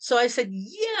 So I said,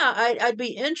 yeah, I'd be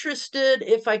interested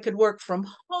if I could work from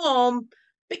home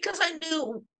because I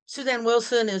knew Suzanne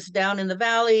Wilson is down in the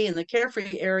valley in the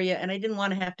Carefree area, and I didn't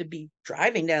want to have to be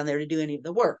driving down there to do any of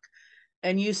the work.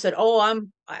 And you said, oh,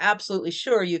 I'm absolutely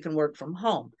sure you can work from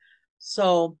home.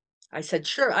 So I said,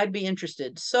 sure, I'd be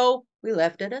interested. So we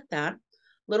left it at that. A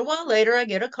little while later, I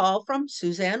get a call from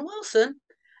Suzanne Wilson,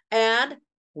 and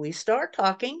we start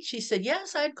talking. She said,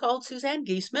 yes, I'd called Suzanne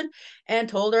Giesman and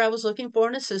told her I was looking for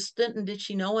an assistant. And did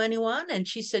she know anyone? And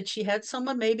she said she had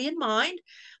someone maybe in mind.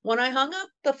 When I hung up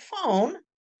the phone,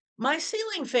 my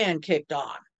ceiling fan kicked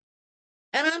on.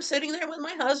 And I'm sitting there with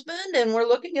my husband and we're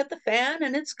looking at the fan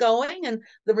and it's going and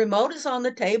the remote is on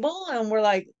the table. And we're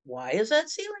like, why is that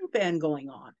ceiling fan going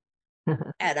on?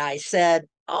 And I said,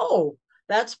 oh,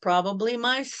 that's probably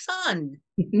my son.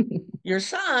 Your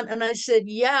son? And I said,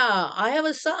 yeah, I have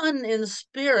a son in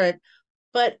spirit,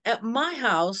 but at my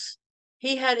house,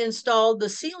 he had installed the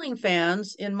ceiling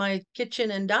fans in my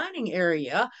kitchen and dining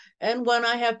area. And when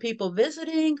I have people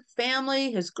visiting,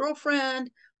 family, his girlfriend,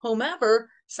 whomever,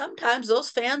 sometimes those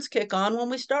fans kick on when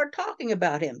we start talking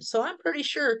about him. So I'm pretty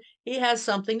sure he has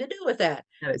something to do with that.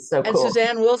 That is so And cool.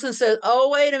 Suzanne Wilson says, oh,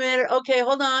 wait a minute. Okay,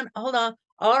 hold on, hold on.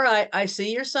 All right, I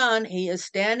see your son. He is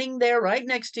standing there right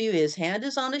next to you. His hand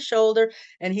is on his shoulder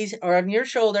and he's or on your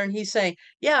shoulder, and he's saying,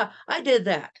 yeah, I did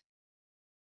that.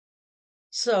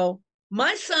 So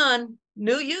my son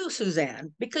knew you,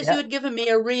 Suzanne, because you Yep. had given me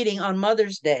a reading on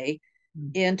Mother's Day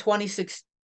in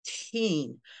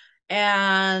 2016,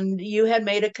 and you had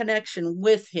made a connection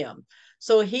with him.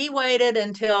 So he waited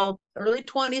until early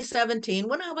 2017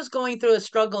 when I was going through a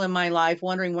struggle in my life,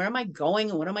 wondering where am I going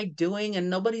and what am I doing, and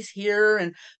nobody's here,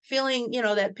 and feeling,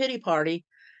 that pity party.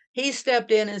 He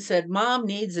stepped in and said, Mom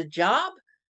needs a job.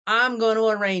 I'm going to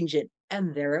arrange it.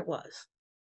 And there it was.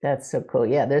 That's so cool.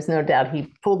 Yeah, there's no doubt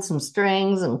he pulled some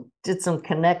strings and did some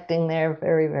connecting there.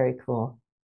 Very, very cool.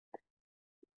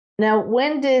 Now,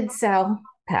 when did Sal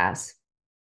pass?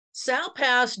 Sal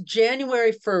passed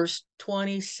January 1st,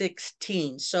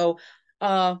 2016. So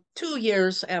 2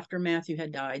 years after Matthew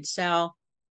had died, Sal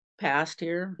passed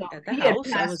here So at the he had house.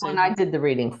 I passed was when able. I did the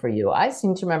reading for you. I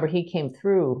seem to remember he came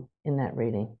through in that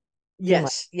reading.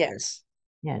 Yes, yes,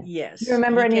 Yeah. Do you yes.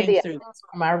 remember He any of came the through. evidence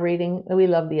from our reading? We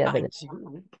love the I evidence.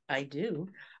 do. I do.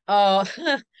 Uh,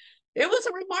 it was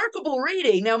a remarkable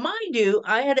reading. Now, mind you,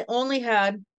 I had only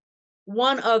had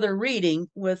one other reading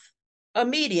with a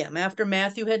medium after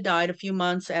Matthew had died, a few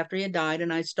months after he had died,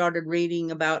 and I started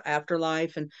reading about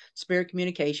afterlife and spirit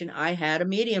communication. I had a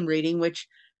medium reading, which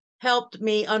helped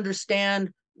me understand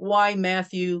why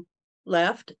Matthew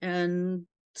left and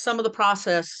some of the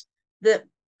process that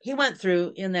he went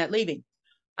through in that leaving.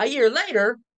 A year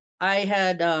later, I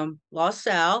had lost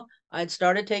Sal. I'd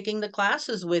started taking the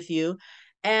classes with you,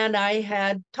 and I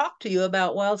had talked to you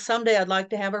about, well, someday I'd like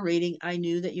to have a reading. I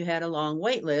knew that you had a long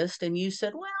wait list, and you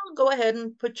said, well, go ahead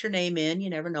and put your name in. You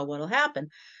never know what'll happen.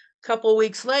 A couple of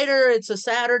weeks later, it's a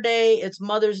Saturday, it's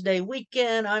Mother's Day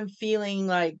weekend. I'm feeling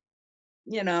like,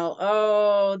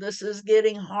 oh, this is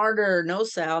getting harder. No,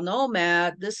 Sal, no,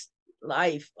 Matt, this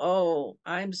life. Oh,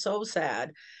 I'm so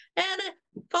sad. And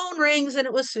phone rings and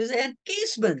it was Suzanne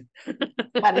Giesman.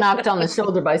 Got knocked on the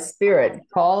shoulder by spirit.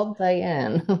 Called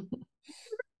Diane.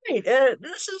 Right.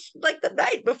 This is like the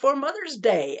night before Mother's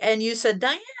Day. And you said,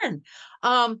 Diane,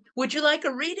 would you like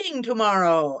a reading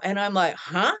tomorrow? And I'm like,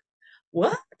 huh?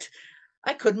 What?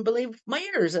 I couldn't believe my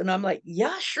ears. And I'm like,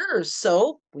 yeah, sure.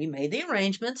 So we made the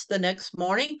arrangements. The next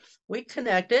morning, we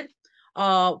connected.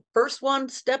 First one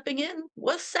stepping in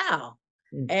was Sal.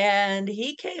 And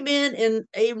he came in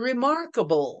a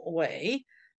remarkable way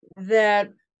that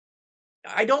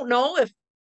I don't know if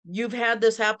you've had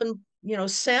this happen,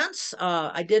 since.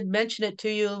 I did mention it to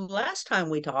you last time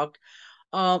we talked.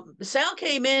 Sal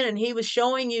came in and he was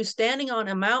showing you standing on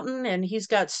a mountain and he's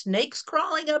got snakes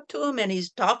crawling up to him and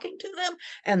he's talking to them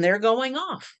and they're going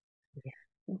off.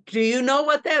 Do you know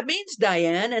what that means,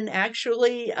 Diane? And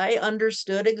actually, I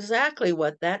understood exactly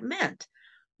what that meant.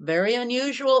 Very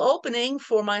unusual opening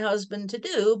for my husband to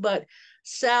do, but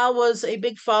Sal was a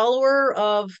big follower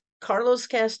of Carlos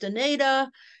Castaneda.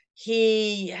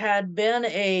 He had been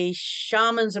a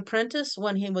shaman's apprentice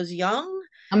when he was young.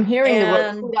 I'm hearing the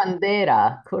word And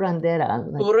curandera,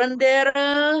 like,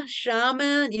 curandera,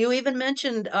 shaman. You even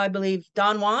mentioned, I believe,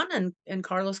 Don Juan and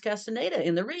Carlos Castaneda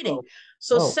in the reading. oh,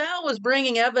 So oh, Sal was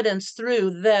bringing evidence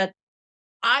through that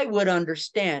I would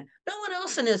understand. No one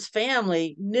else in his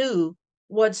family knew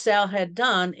what Sal had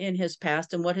done in his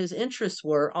past and what his interests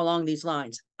were along these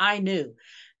lines. I knew.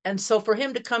 And so for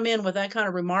him to come in with that kind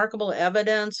of remarkable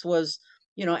evidence was,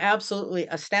 absolutely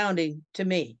astounding to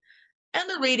me. And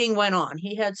the reading went on.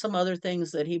 He had some other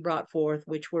things that he brought forth,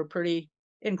 which were pretty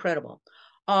incredible.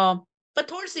 But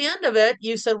towards the end of it,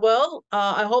 you said, well,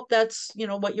 I hope that's,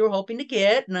 what you were hoping to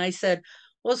get. And I said,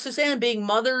 well, Suzanne, being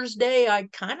Mother's Day, I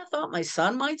kind of thought my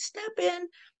son might step in.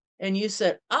 And you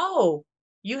said, oh,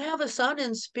 you have a son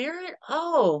in spirit?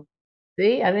 Oh,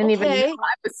 see, I didn't even know okay.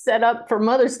 I was set up for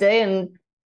Mother's Day, and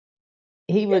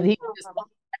he would just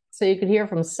so you could hear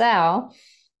from Sal.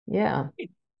 Yeah.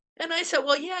 And I said,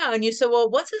 well, yeah. And you said, well,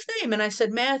 what's his name? And I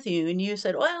said, Matthew. And you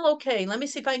said, well, okay, let me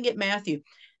see if I can get Matthew.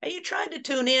 And you tried to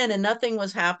tune in and nothing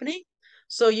was happening.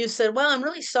 So you said, well, I'm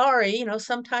really sorry.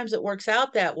 Sometimes it works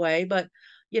out that way, but,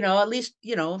 at least,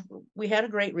 we had a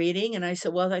great reading. And I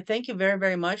said, well, I thank you very,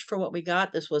 very much for what we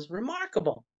got. This was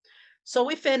remarkable. So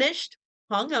we finished,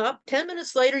 hung up. 10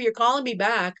 minutes later, you're calling me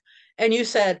back and you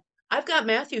said, I've got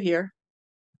Matthew here.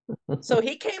 So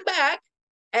he came back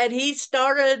and he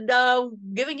started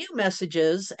giving you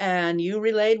messages and you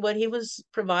relayed what he was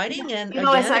providing. And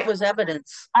As again, it was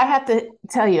evidence. I have to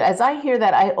tell you, as I hear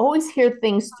that, I always hear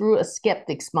things through a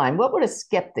skeptic's mind. What would a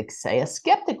skeptic say? A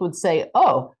skeptic would say,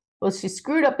 oh, well, she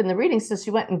screwed up in the reading, so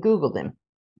she went and Googled him,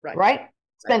 right?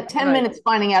 Spent 10 minutes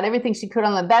finding out everything she could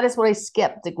on that. That is what a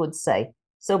skeptic would say.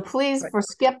 So please, for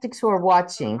skeptics who are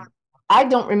watching, I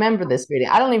don't remember this reading.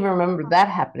 I don't even remember that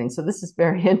happening. So this is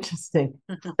very interesting.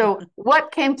 So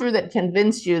what came through that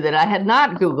convinced you that I had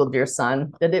not Googled your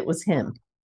son, that it was him?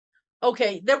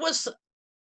 Okay, there was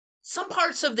some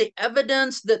parts of the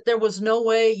evidence that there was no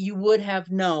way you would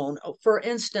have known. For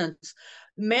instance,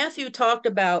 Matthew talked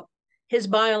about his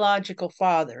biological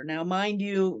father. Now, mind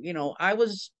you, I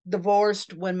was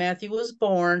divorced when Matthew was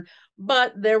born,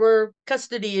 but there were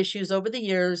custody issues over the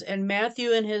years, and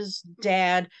Matthew and his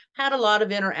dad had a lot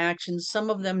of interactions, some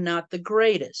of them not the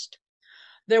greatest.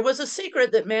 There was a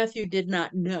secret that Matthew did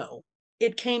not know.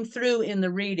 It came through in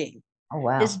the reading. Oh,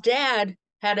 wow. His dad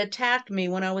had attacked me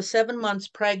when I was 7 months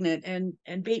pregnant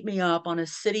and beat me up on a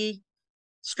city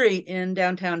street in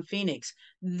downtown Phoenix.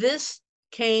 This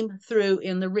came through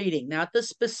in the reading, not the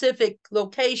specific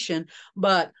location,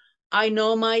 but I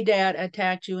know my dad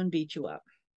attacked you and beat you up.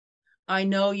 I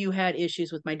know you had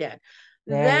issues with my dad.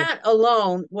 That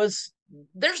alone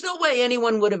there's no way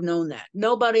anyone would have known that.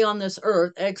 Nobody on this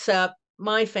earth except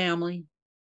my family,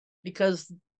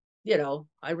 because,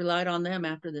 I relied on them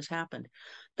after this happened.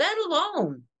 That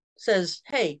alone says,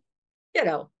 hey,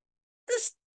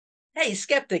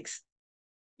 skeptics,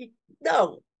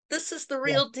 no, this is the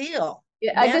real deal.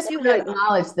 Yeah, I just want to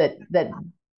acknowledge that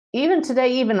even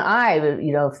today, even I,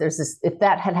 if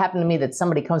that had happened to me, that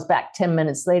somebody comes back 10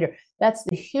 minutes later, that's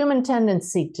the human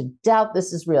tendency to doubt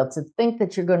this is real, to think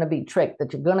that you're going to be tricked,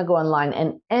 that you're going to go online,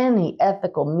 and any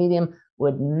ethical medium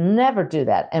would never do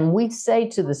that. And we say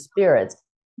to the spirits,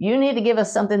 you need to give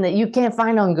us something that you can't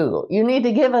find on Google. You need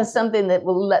to give us something that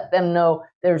will let them know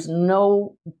there's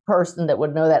no person that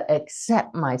would know that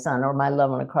except my son or my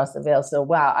loved one across the veil. So,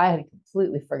 wow, I had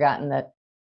completely forgotten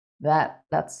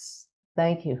that's,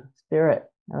 thank you, Spirit.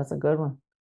 That was a good one.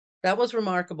 That was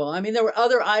remarkable. I mean, there were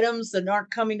other items that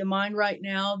aren't coming to mind right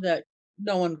now that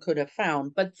no one could have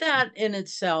found, but that in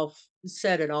itself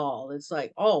said it all. It's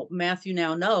like, oh, Matthew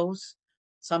now knows.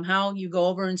 Somehow you go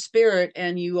over in spirit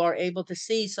and you are able to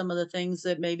see some of the things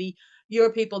that maybe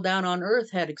your people down on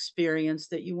earth had experienced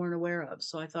that you weren't aware of.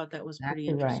 So I thought that was pretty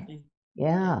interesting. Right.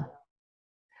 Yeah.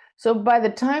 So by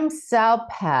the time Sal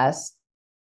passed,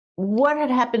 what had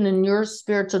happened in your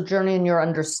spiritual journey and your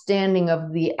understanding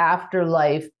of the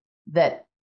afterlife that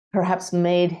perhaps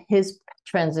made his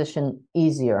transition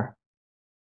easier?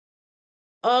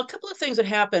 A couple of things that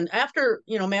happened after,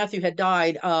 Matthew had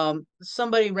died.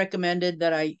 Somebody recommended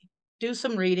that I do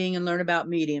some reading and learn about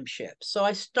mediumship. So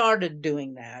I started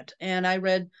doing that. And I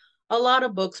read a lot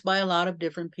of books by a lot of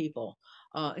different people,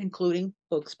 including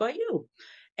books by you.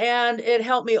 And it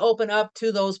helped me open up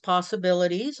to those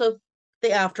possibilities of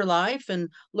the afterlife and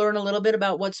learn a little bit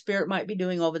about what spirit might be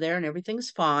doing over there, and everything's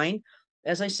fine.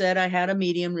 As I said, I had a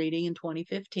medium reading in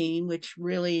 2015, which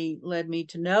really led me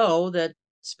to know that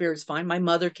spirit's fine. My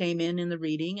mother came in the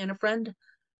reading, and a friend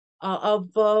of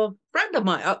a friend of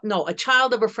mine. No, a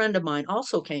child of a friend of mine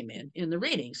also came in the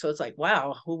reading. So it's like,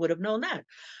 wow, who would have known that?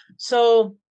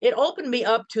 So it opened me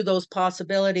up to those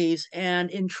possibilities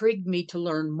and intrigued me to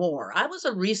learn more. I was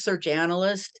a research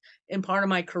analyst in part of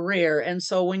my career. And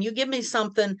so when you give me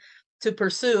something to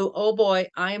pursue, oh boy,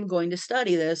 I am going to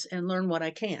study this and learn what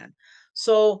I can.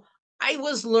 So I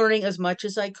was learning as much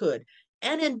as I could.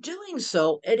 And in doing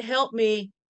so, it helped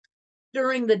me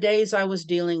during the days I was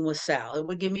dealing with Sal. It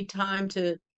would give me time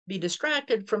to be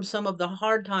distracted from some of the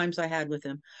hard times I had with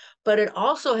him. But it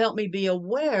also helped me be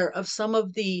aware of some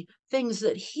of the things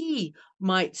that he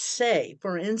might say.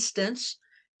 For instance,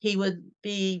 he would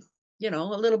be, a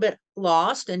little bit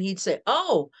lost and he'd say,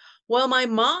 "Oh, well, my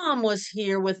mom was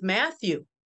here with Matthew."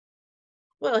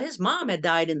 Well, his mom had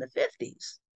died in the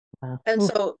 50s. And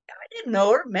so I didn't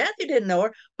know her. Matthew didn't know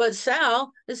her. But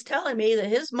Sal is telling me that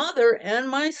his mother and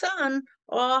my son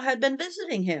had been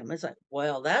visiting him. It's like,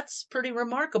 well, that's pretty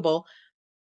remarkable.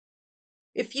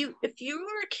 If you're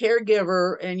a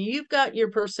caregiver and you've got your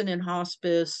person in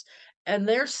hospice and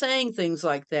they're saying things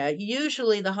like that,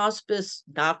 usually the hospice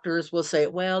doctors will say,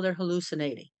 well, they're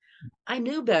hallucinating. I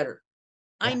knew better.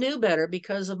 I knew better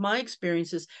because of my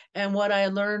experiences and what I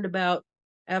learned about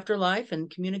afterlife and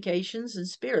communications and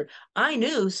spirit. I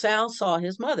knew Sal saw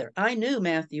his mother. I knew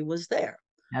Matthew was there.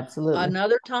 Absolutely.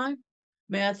 Another time,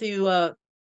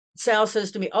 Sal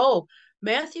says to me, "Oh,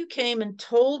 Matthew came and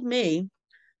told me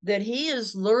that he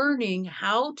is learning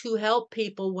how to help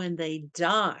people when they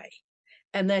die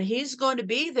and that he's going to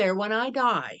be there when I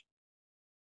die."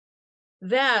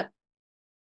 That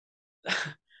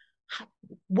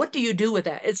what do you do with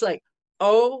that? It's like,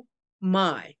 oh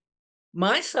my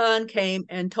son came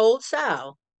and told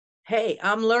Sal, "Hey,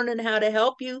 I'm learning how to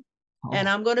help you and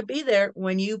I'm going to be there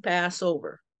when you pass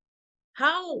over."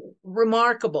 How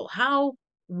remarkable, how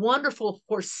wonderful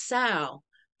for Sal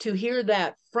to hear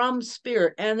that from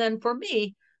spirit. And then for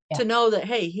me to know that,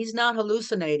 hey, he's not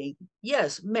hallucinating.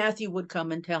 Yes, Matthew would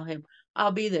come and tell him,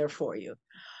 "I'll be there for you."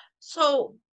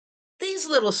 So these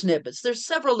little snippets, there's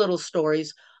several little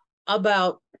stories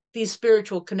about these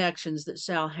spiritual connections that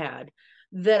Sal had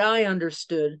that I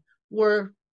understood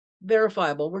were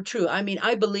verifiable, were true. I mean,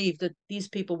 I believe that these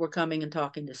people were coming and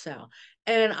talking to Sal.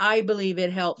 And I believe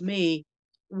it helped me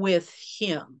with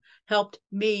him, helped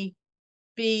me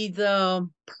be the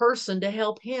person to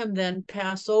help him then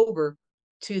pass over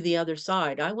to the other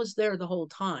side. I was there the whole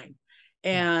time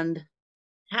and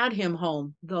had him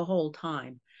home the whole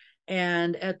time.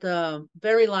 And at the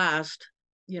very last,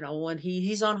 when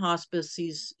he's on hospice,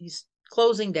 he's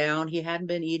closing down. He hadn't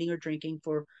been eating or drinking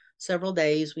for several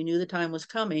days. We knew the time was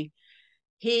coming.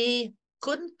 He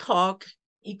couldn't talk.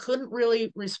 He couldn't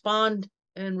really respond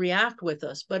and react with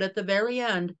us. But at the very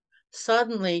end,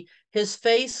 suddenly his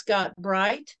face got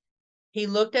bright. He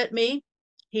looked at me.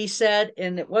 He said,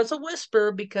 and it was a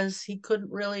whisper because he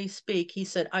couldn't really speak. He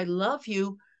said, "I love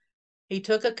you." He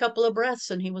took a couple of breaths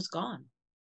and he was gone.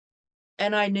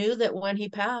 And I knew that when he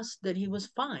passed that he was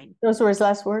fine. Those were his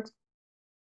last words?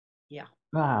 Yeah.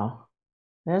 Wow.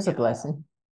 There's a blessing.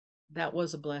 That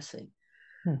was a blessing.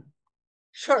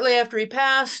 Shortly after he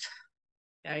passed,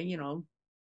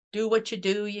 do what you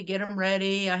do. You get him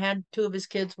ready. I had two of his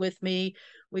kids with me.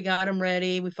 We got him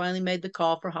ready. We finally made the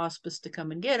call for hospice to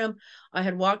come and get him. I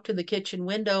had walked to the kitchen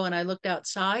window and I looked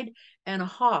outside and a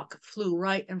hawk flew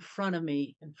right in front of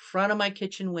me, in front of my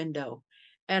kitchen window.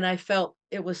 And I felt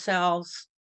it was Sal's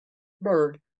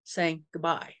bird saying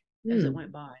goodbye as it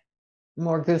went by.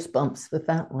 More goosebumps with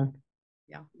that one.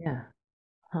 Yeah. Yeah.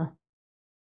 Huh.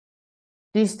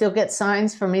 Do you still get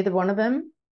signs from either one of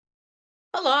them?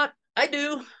 A lot. I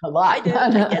do. A lot. I do.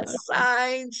 I get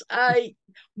signs.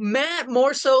 Matt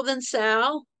more so than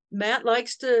Sal. Matt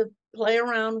likes to play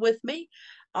around with me.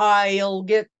 I'll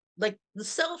get like the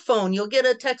cell phone. You'll get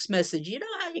a text message. You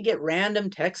know how you get random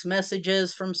text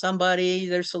messages from somebody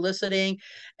they're soliciting,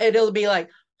 and it'll be like,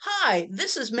 "Hi,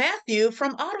 this is Matthew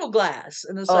from Autoglass,"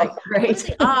 and it's like, great. What are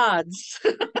the odds?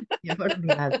 Yeah, what are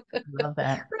the odds? I love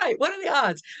that. Right. What are the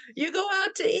odds? You go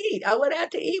out to eat. I went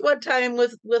out to eat one time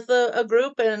with a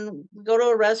group and go to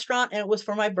a restaurant, and it was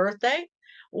for my birthday.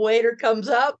 Waiter comes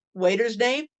up. Waiter's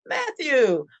name,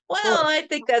 Matthew. Well, I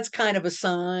think that's kind of a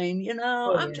sign.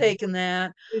 I'm taking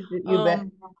that. You bet.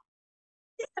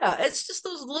 Yeah, it's just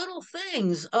those little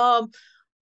things.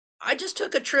 I just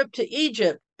took a trip to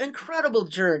Egypt. Incredible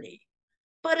journey.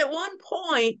 But at one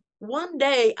point, one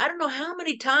day, I don't know how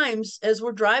many times as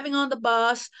we're driving on the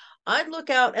bus, I'd look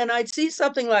out and I'd see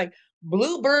something like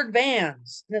Bluebird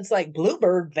Vans. And it's like,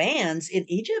 Bluebird Vans in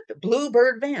Egypt?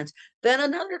 Bluebird Vans. Then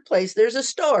another place, there's a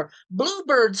store,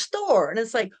 Bluebird Store. And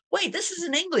it's like, wait, this is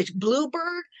in English.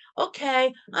 Bluebird?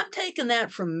 Okay, I'm taking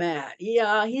that from Matt.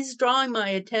 Yeah, he's drawing my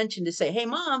attention to say, hey,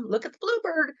 Mom, look at the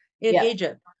bluebird in Yeah.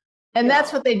 Egypt. And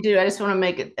that's what they do. I just want to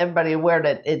make everybody aware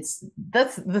that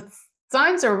that's the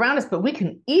signs are around us, but we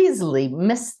can easily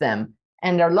miss them.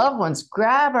 And our loved ones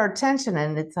grab our attention,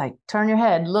 and it's like, turn your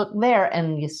head, look there,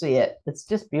 and you see it. It's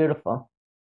just beautiful.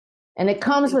 And it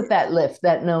comes with that lift,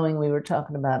 that knowing we were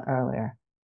talking about earlier.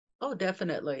 Oh,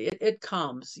 definitely. It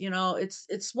comes.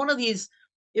 It's one of these,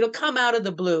 it'll come out of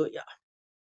the blue, yeah,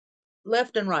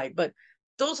 left and right. But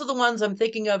those are the ones I'm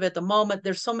thinking of at the moment.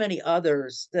 There's so many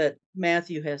others that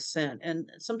Matthew has sent.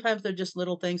 And sometimes they're just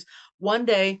little things. One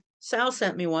day, Sal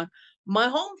sent me one. My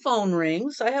home phone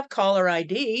rings. I have caller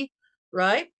ID,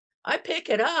 right? I pick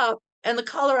it up and the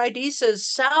caller ID says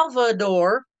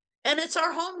Salvador, and it's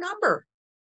our home number.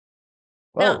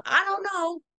 Now, Whoa. I don't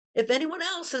know if anyone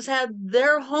else has had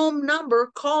their home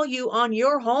number call you on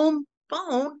your home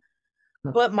phone,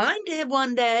 but mine did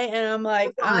one day, and I'm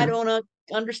like, I don't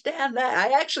understand that.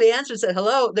 I actually answered and said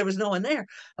hello. There was no one there,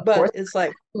 Of but course. it's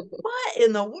like, what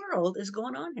in the world is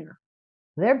going on here?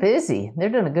 They're busy. They're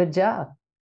doing a good job.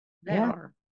 They Yeah.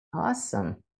 are.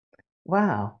 Awesome.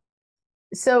 Wow.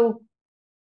 So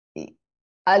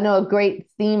I know a great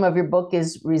theme of your book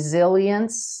is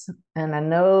resilience. And I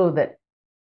know that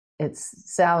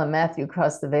it's Sal and Matthew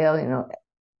across the veil,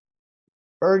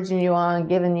 urging you on,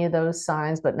 giving you those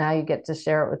signs, but now you get to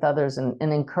share it with others and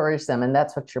encourage them. And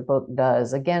that's what your book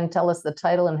does. Again, tell us the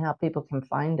title and how people can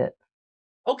find it.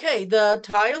 Okay, the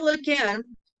title again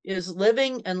is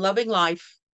Living and Loving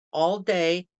Life All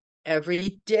Day,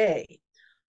 Every Day.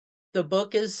 The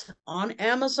book is on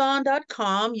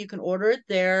Amazon.com. You can order it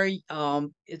there.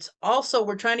 It's also,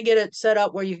 we're trying to get it set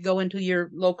up where you can go into your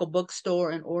local bookstore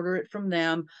and order it from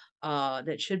them.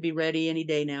 That should be ready any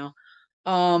day now.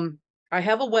 I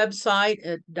have a website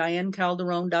at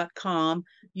dianecalderon.com.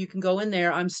 You can go in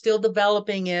there. I'm still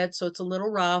developing it, so it's a little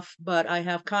rough, but I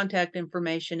have contact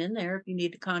information in there if you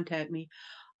need to contact me.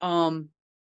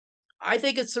 I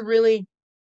think it's a really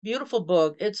beautiful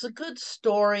book. It's a good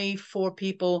story for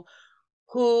people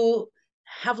who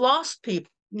have lost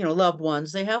people, loved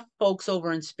ones. They have folks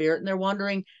over in spirit and they're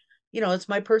wondering, is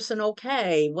my person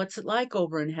okay? What's it like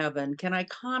over in heaven? Can I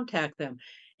contact them?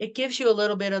 It gives you a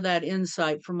little bit of that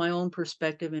insight from my own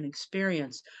perspective and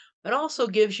experience. It also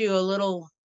gives you a little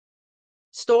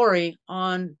story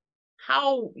on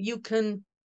how you can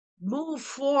move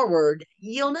forward.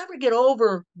 You'll never get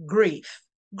over grief.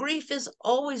 Grief is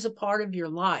always a part of your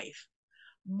life,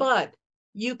 but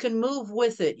you can move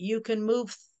with it. You can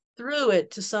move through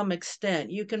it to some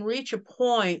extent. You can reach a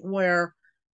point where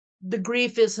the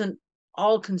grief isn't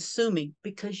all consuming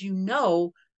because you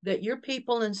know that your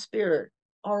people in spirit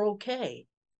are okay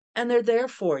and they're there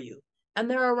for you and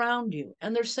they're around you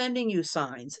and they're sending you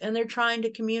signs and they're trying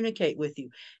to communicate with you.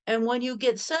 And when you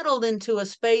get settled into a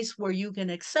space where you can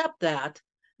accept that,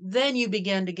 then you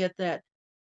begin to get that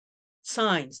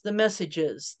signs, the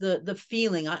messages, the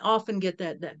feeling. I often get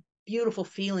that beautiful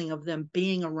feeling of them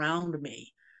being around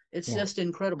me. It's Yeah. just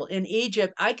incredible. In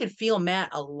Egypt, I could feel Matt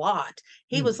a lot.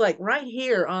 He was like right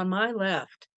here on my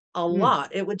left a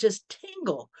lot. It would just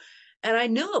tingle. And I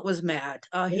knew it was Matt.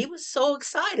 He was so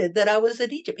excited that I was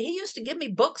in Egypt. He used to give me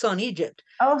books on Egypt.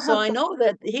 Oh, So how I fun. know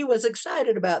that he was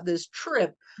excited about this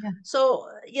trip. Yeah. So,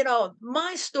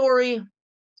 my story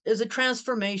is a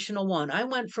transformational one. I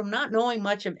went from not knowing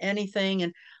much of anything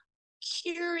and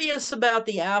curious about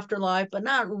the afterlife, but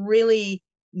not really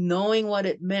knowing what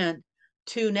it meant,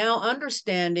 to now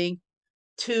understanding,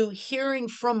 to hearing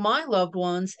from my loved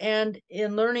ones, and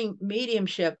in learning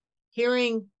mediumship,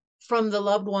 hearing from the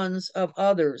loved ones of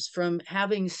others, from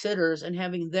having sitters and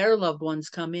having their loved ones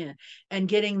come in and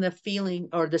getting the feeling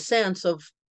or the sense of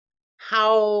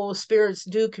how spirits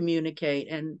do communicate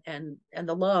and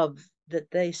the love that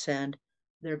they send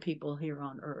their people here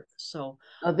on earth. So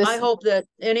Oh, I this hope that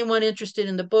anyone interested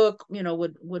in the book,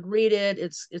 would read it.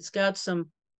 It's got some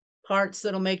parts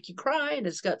that'll make you cry and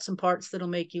it's got some parts that'll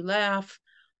make you laugh.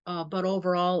 But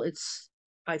overall, it's,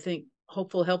 I think,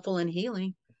 hopeful, helpful, and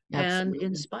healing and absolutely.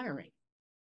 inspiring.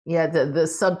 Yeah, the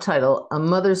subtitle, A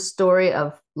Mother's Story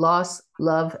of Loss,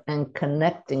 Love, and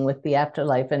Connecting with the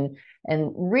Afterlife. And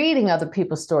reading other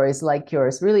people's stories like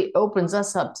yours really opens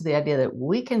us up to the idea that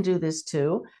we can do this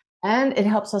too. And it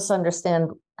helps us understand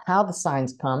how the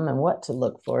signs come and what to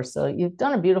look for. So you've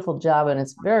done a beautiful job and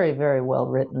it's very, very well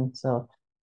written. So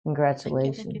Thank you, thank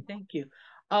congratulations. you, thank you.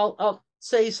 I'll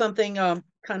say something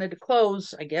kind of to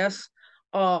close, I guess.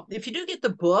 If you do get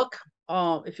the book,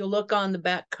 if you look on the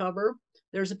back cover,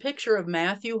 there's a picture of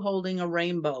Matthew holding a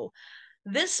rainbow.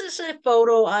 This is a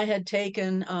photo I had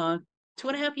taken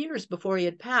 2.5 years before he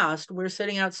had passed. We're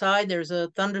sitting outside. There's a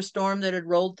thunderstorm that had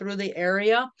rolled through the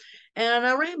area, and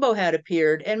a rainbow had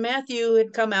appeared. And Matthew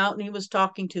had come out and he was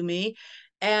talking to me.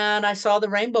 And I saw the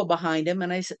rainbow behind him.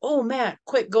 And I said, "Oh, Matt,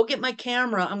 quick, go get my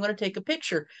camera. I'm going to take a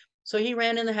picture." So he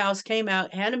ran in the house, came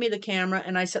out, handed me the camera.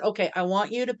 And I said, "Okay, I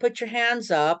want you to put your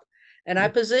hands up." And I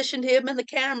positioned him and the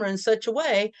camera in such a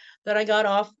way that I got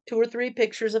off 2 or 3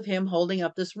 pictures of him holding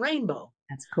up this rainbow.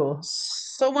 That's cool.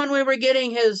 So when we were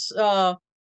getting his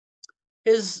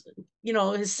his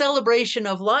celebration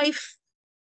of life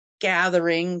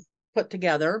gathering put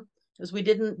together, because we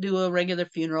didn't do a regular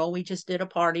funeral, we just did a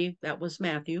party. That was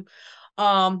Matthew.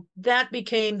 That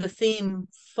became the theme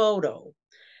photo.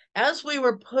 As we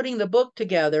were putting the book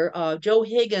together, Joe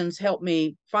Higgins helped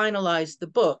me finalize the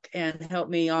book and helped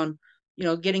me on,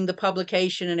 getting the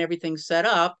publication and everything set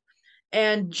up.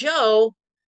 And Joe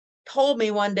told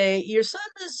me one day, "Your son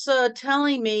is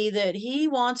telling me that he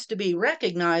wants to be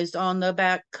recognized on the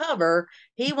back cover.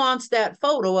 He wants that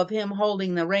photo of him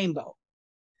holding the rainbow."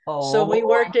 So we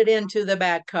worked it into the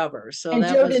back cover. So and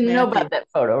that Joe was didn't know Matthew. about that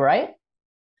photo, right?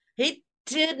 He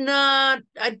did not.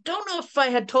 I don't know if I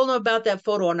had told him about that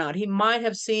photo or not. He might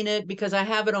have seen it because I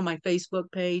have it on my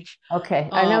Facebook page. Okay.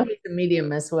 I know he's a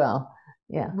medium as well.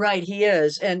 Yeah. Right, he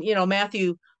is. And,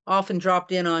 Matthew often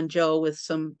dropped in on Joe with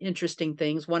some interesting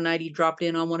things. One night he dropped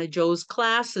in on one of Joe's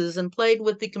classes and played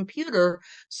with the computer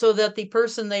so that the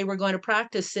person they were going to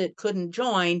practice it couldn't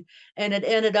join. And it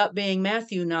ended up being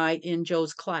Matthew night in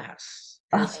Joe's class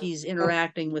as he's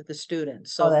interacting with the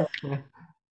students. So that's cool.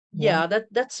 Yeah,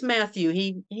 that's Matthew.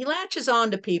 He latches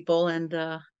on to people and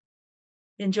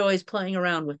enjoys playing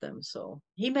around with them. So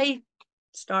he may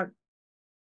start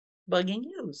bugging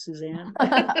you, Suzanne.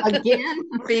 Again?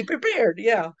 Be prepared.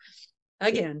 Yeah.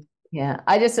 Again. Yeah.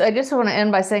 I just want to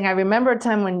end by saying I remember a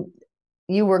time when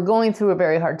you were going through a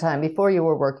very hard time before you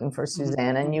were working for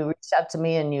Suzanne, and you reached out to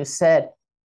me and you said,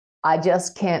 "I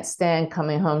just can't stand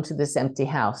coming home to this empty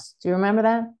house." Do you remember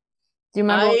that? Do you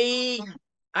remember?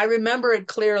 I remember it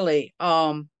clearly.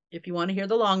 If you want to hear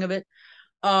the long of it,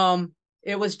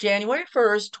 it was January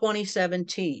 1st,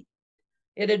 2017.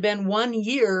 It had been 1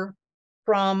 year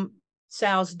from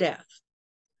Sal's death.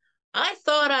 I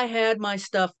thought I had my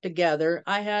stuff together.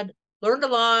 I had learned a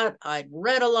lot. I'd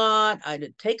read a lot.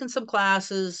 I'd taken some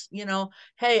classes.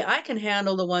 Hey, I can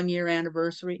handle the 1 year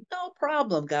anniversary. No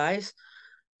problem, guys.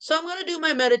 So I'm going to do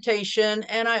my meditation,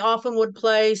 and I often would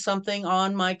play something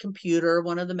on my computer,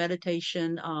 one of the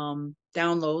meditation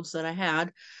downloads that I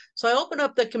had. So I opened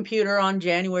up the computer on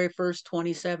January 1st,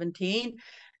 2017,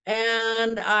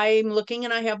 and I'm looking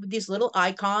and I have these little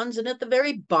icons, and at the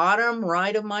very bottom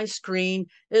right of my screen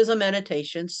is a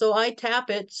meditation. So I tap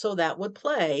it so that would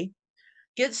play,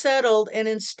 get settled, and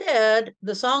instead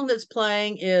the song that's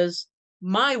playing is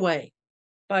My Way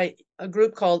by a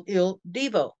group called Il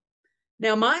Divo.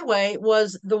 Now, My Way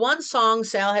was the one song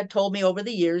Sal had told me over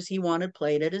the years he wanted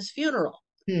played at his funeral.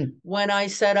 When I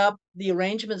set up the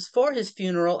arrangements for his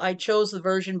funeral, I chose the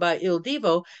version by Il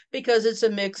Divo because it's a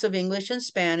mix of English and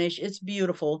Spanish. It's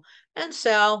beautiful. And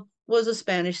Sal was a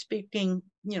Spanish speaking,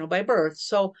 by birth.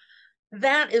 So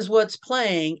that is what's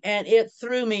playing. And it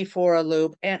threw me for a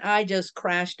loop, and I just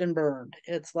crashed and burned.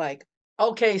 It's like,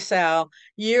 okay, Sal,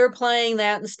 you're playing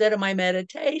that instead of my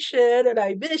meditation, and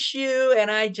I miss you. And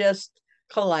I just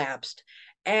collapsed.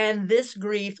 And this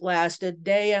grief lasted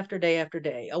day after day after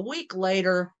day. A week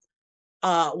later,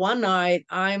 one night,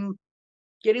 I'm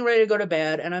getting ready to go to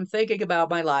bed and I'm thinking about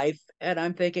my life, and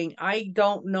I'm thinking, I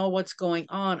don't know what's going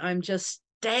on. I'm just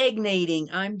stagnating.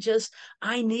 I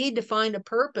need to find a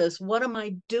purpose. What am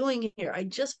I doing here? I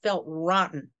just felt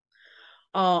rotten.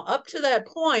 Up to that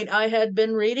point, I had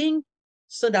been reading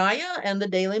Sanaya and the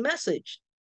Daily Message.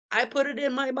 I put it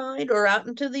in my mind or out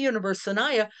into the universe,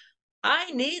 Sanaya,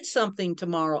 I need something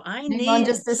tomorrow. Hang on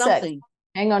just a something.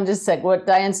 Sec. Hang on just a sec. What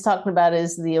Diane's talking about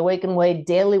is the Awaken Way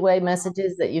Daily Way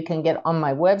messages that you can get on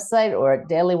my website or at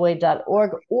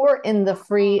dailyway.org or in the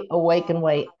free Awaken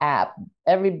Way app.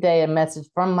 Every day a message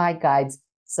from my guides,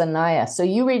 Sanaya. So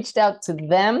you reached out to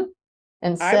them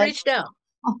and said... I reached out.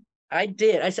 I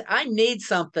did. I said, I need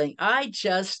something. I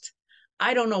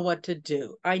don't know what to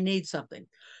do. I need something.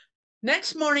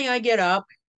 Next morning I get up,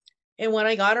 and when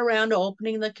I got around to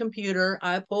opening the computer,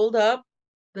 I pulled up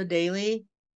the daily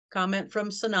comment from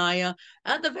Sanaya,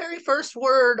 and the very first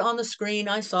word on the screen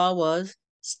I saw was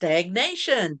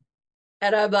stagnation.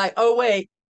 And I'm like, oh,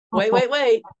 wait.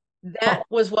 That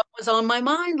was what was on my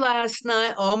mind last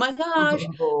night. Oh my gosh.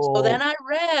 So then I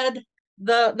read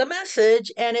the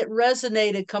message, and it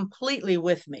resonated completely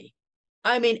with me.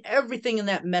 I mean, everything in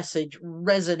that message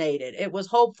resonated. It was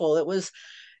hopeful. It was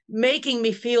making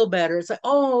me feel better. It's like,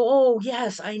 oh,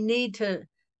 yes, I need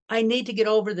to get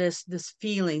over this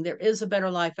feeling. There is a better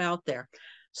life out there.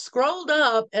 Scrolled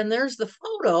up and there's the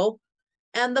photo,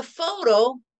 and the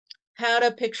photo had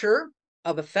a picture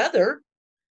of a feather,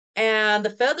 and the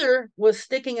feather was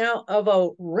sticking out of a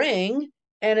ring,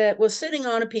 and it was sitting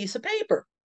on a piece of paper.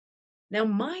 Now,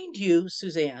 mind you,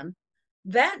 Suzanne,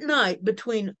 that night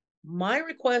between my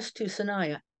request to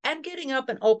Sanaya and getting up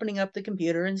and opening up the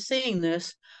computer and seeing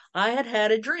this, I had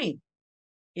had a dream.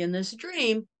 In this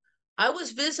dream, I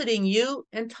was visiting you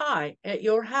and Ty at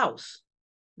your house.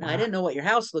 Now, I didn't know what your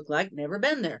house looked like, never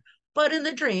been there. But in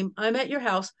the dream, I'm at your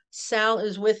house. Sal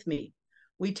is with me.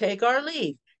 We take our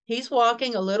leave. He's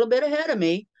walking a little bit ahead of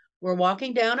me. We're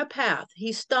walking down a path.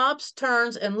 He stops,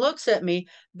 turns, and looks at me,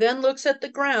 then looks at the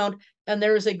ground, and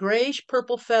there is a grayish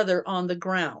purple feather on the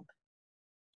ground.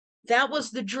 That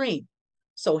was the dream.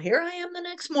 So here I am the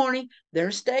next morning.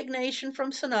 There's stagnation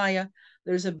from Sanaya.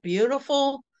 There's a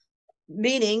beautiful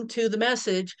meaning to the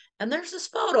message, and there's this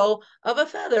photo of a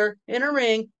feather in a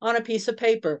ring on a piece of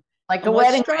paper. Like and a what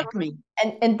wedding struck ring.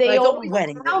 me, And they like always a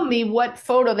wedding tell ring. me what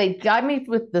photo. They guide me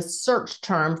with the search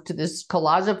terms to this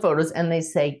collage of photos, and they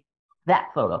say that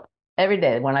photo every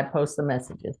day when I post the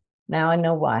messages. Now I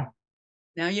know why.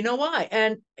 Now you know why.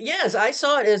 And yes, I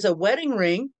saw it as a wedding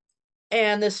ring,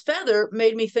 and this feather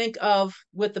made me think of,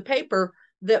 with the paper,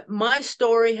 that my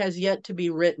story has yet to be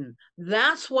written.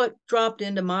 That's what dropped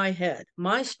into my head.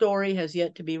 My story has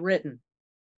yet to be written.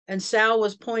 And Sal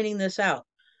was pointing this out.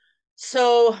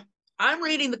 So I'm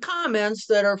reading the comments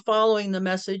that are following the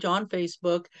message on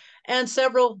Facebook, and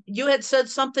several, you had said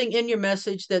something in your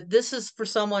message that this is for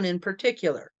someone in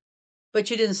particular, but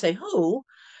you didn't say who.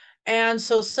 And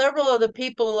so several of the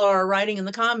people are writing in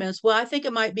the comments, well, I think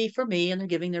it might be for me, and they're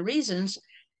giving their reasons.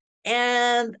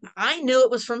 And I knew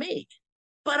it was for me,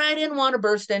 but I didn't want to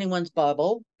burst anyone's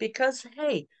bubble because,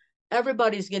 hey,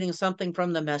 everybody's getting something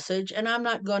from the message, and I'm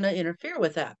not going to interfere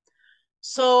with that.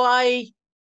 So I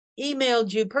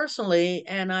emailed you personally,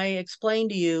 and I explained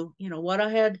to you, what I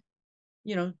had,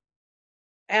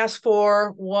 asked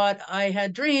for, what I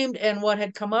had dreamed, and what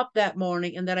had come up that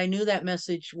morning, and that I knew that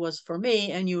message was for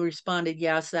me. And you responded,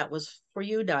 yes, that was for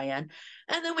you, Diane.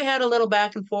 And then we had a little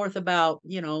back and forth about,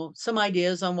 some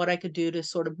ideas on what I could do to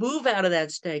sort of move out of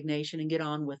that stagnation and get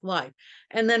on with life.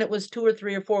 And then it was 2 or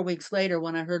 3 or 4 weeks later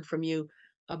when I heard from you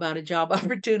about a job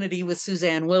opportunity with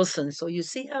Suzanne Wilson. So you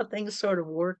see how things sort of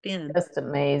worked in. Just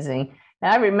amazing.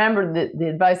 And I remember the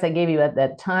advice I gave you at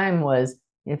that time was,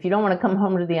 if you don't want to come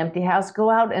home to the empty house,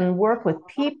 go out and work with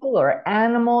people or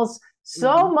animals,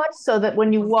 so much so that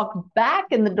when you walk back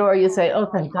in the door, you say, oh,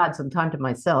 thank God, some time to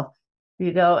myself.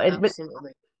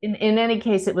 Absolutely. In any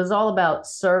case, it was all about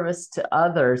service to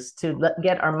others, to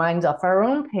get our minds off our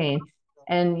own pain.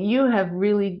 And you have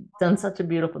really done such a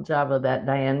beautiful job of that,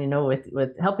 Diane,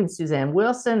 with helping Suzanne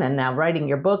Wilson, and now writing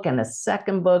your book and a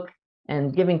second book,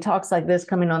 and giving talks like this,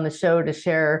 coming on the show to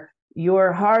share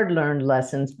your hard-learned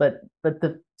lessons, but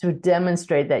to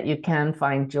demonstrate that you can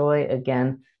find joy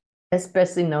again,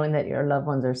 especially knowing that your loved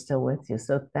ones are still with you.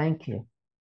 So thank you.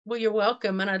 Well, you're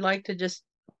welcome. And I'd like to just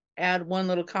add one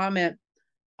little comment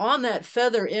on that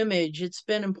feather image. It's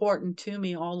been important to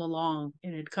me all along,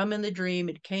 and it come in the dream.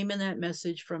 It came in that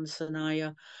message from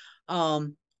Sanaya.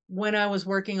 When I was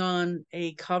working on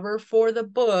a cover for the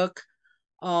book,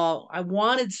 I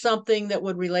wanted something that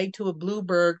would relate to a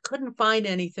bluebird, couldn't find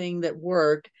anything that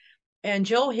worked. And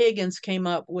Joe Higgins came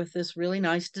up with this really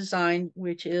nice design,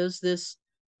 which is this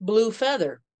blue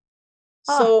feather.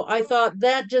 So I thought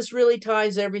that just really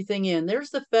ties everything in.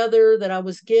 There's the feather that I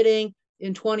was getting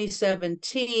in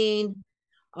 2017,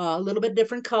 a little bit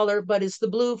different color, but it's the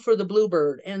blue for the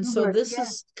bluebird. And so this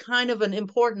is kind of an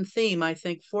important theme, I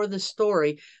think, for the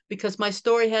story, because my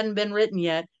story hadn't been written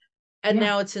yet, and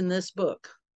now it's in this book.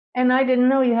 And I didn't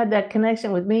know you had that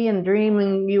connection with me and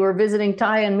dreaming you were visiting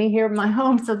Ty and me here at my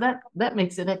home. So that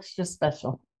makes it extra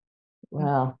special.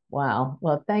 Wow.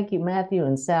 Well, thank you, Matthew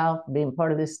and Sal, for being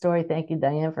part of this story. Thank you,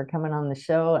 Diane, for coming on the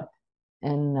show.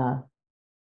 And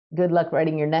good luck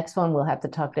writing your next one. We'll have to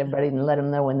talk to everybody and let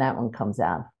them know when that one comes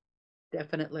out.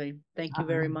 Definitely. Thank you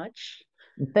very much.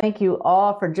 Thank you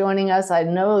all for joining us. I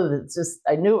know that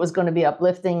I knew it was going to be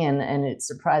uplifting, and it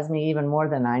surprised me even more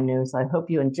than I knew. So I hope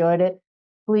you enjoyed it.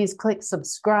 Please click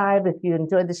subscribe if you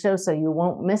enjoyed the show so you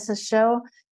won't miss a show.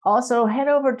 Also, head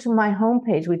over to my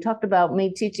homepage. We talked about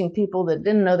me teaching people that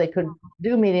didn't know they could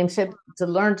do mediumship to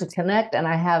learn to connect, and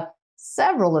I have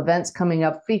several events coming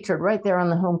up featured right there on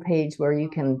the homepage where you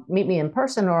can meet me in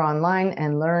person or online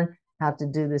and learn how to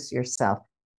do this yourself.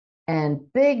 And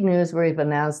big news we've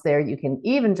announced there, you can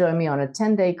even join me on a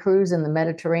 10-day cruise in the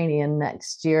Mediterranean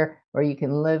next year, where you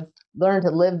can learn to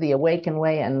live the awakened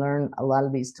way and learn a lot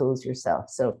of these tools yourself.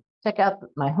 So check out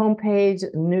my homepage,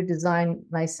 new design,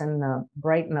 nice and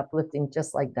bright and uplifting,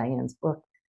 just like Diane's book.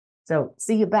 So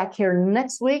see you back here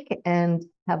next week, and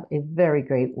have a very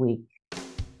great week.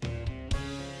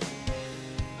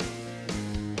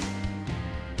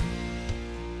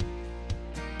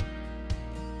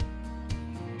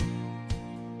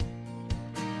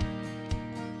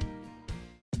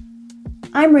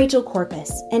 I'm Rachel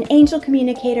Corpus, an angel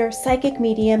communicator, psychic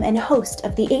medium, and host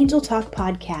of the Angel Talk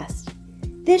podcast.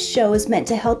 This show is meant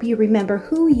to help you remember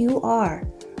who you are,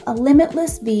 a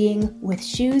limitless being with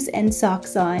shoes and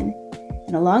socks on.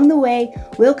 And along the way,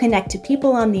 we'll connect to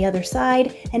people on the other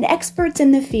side and experts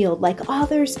in the field like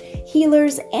authors,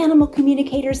 healers, animal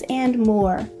communicators, and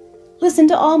more. Listen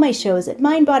to all my shows at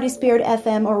Mind, Body, Spirit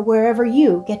FM or wherever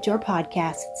you get your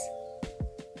podcasts.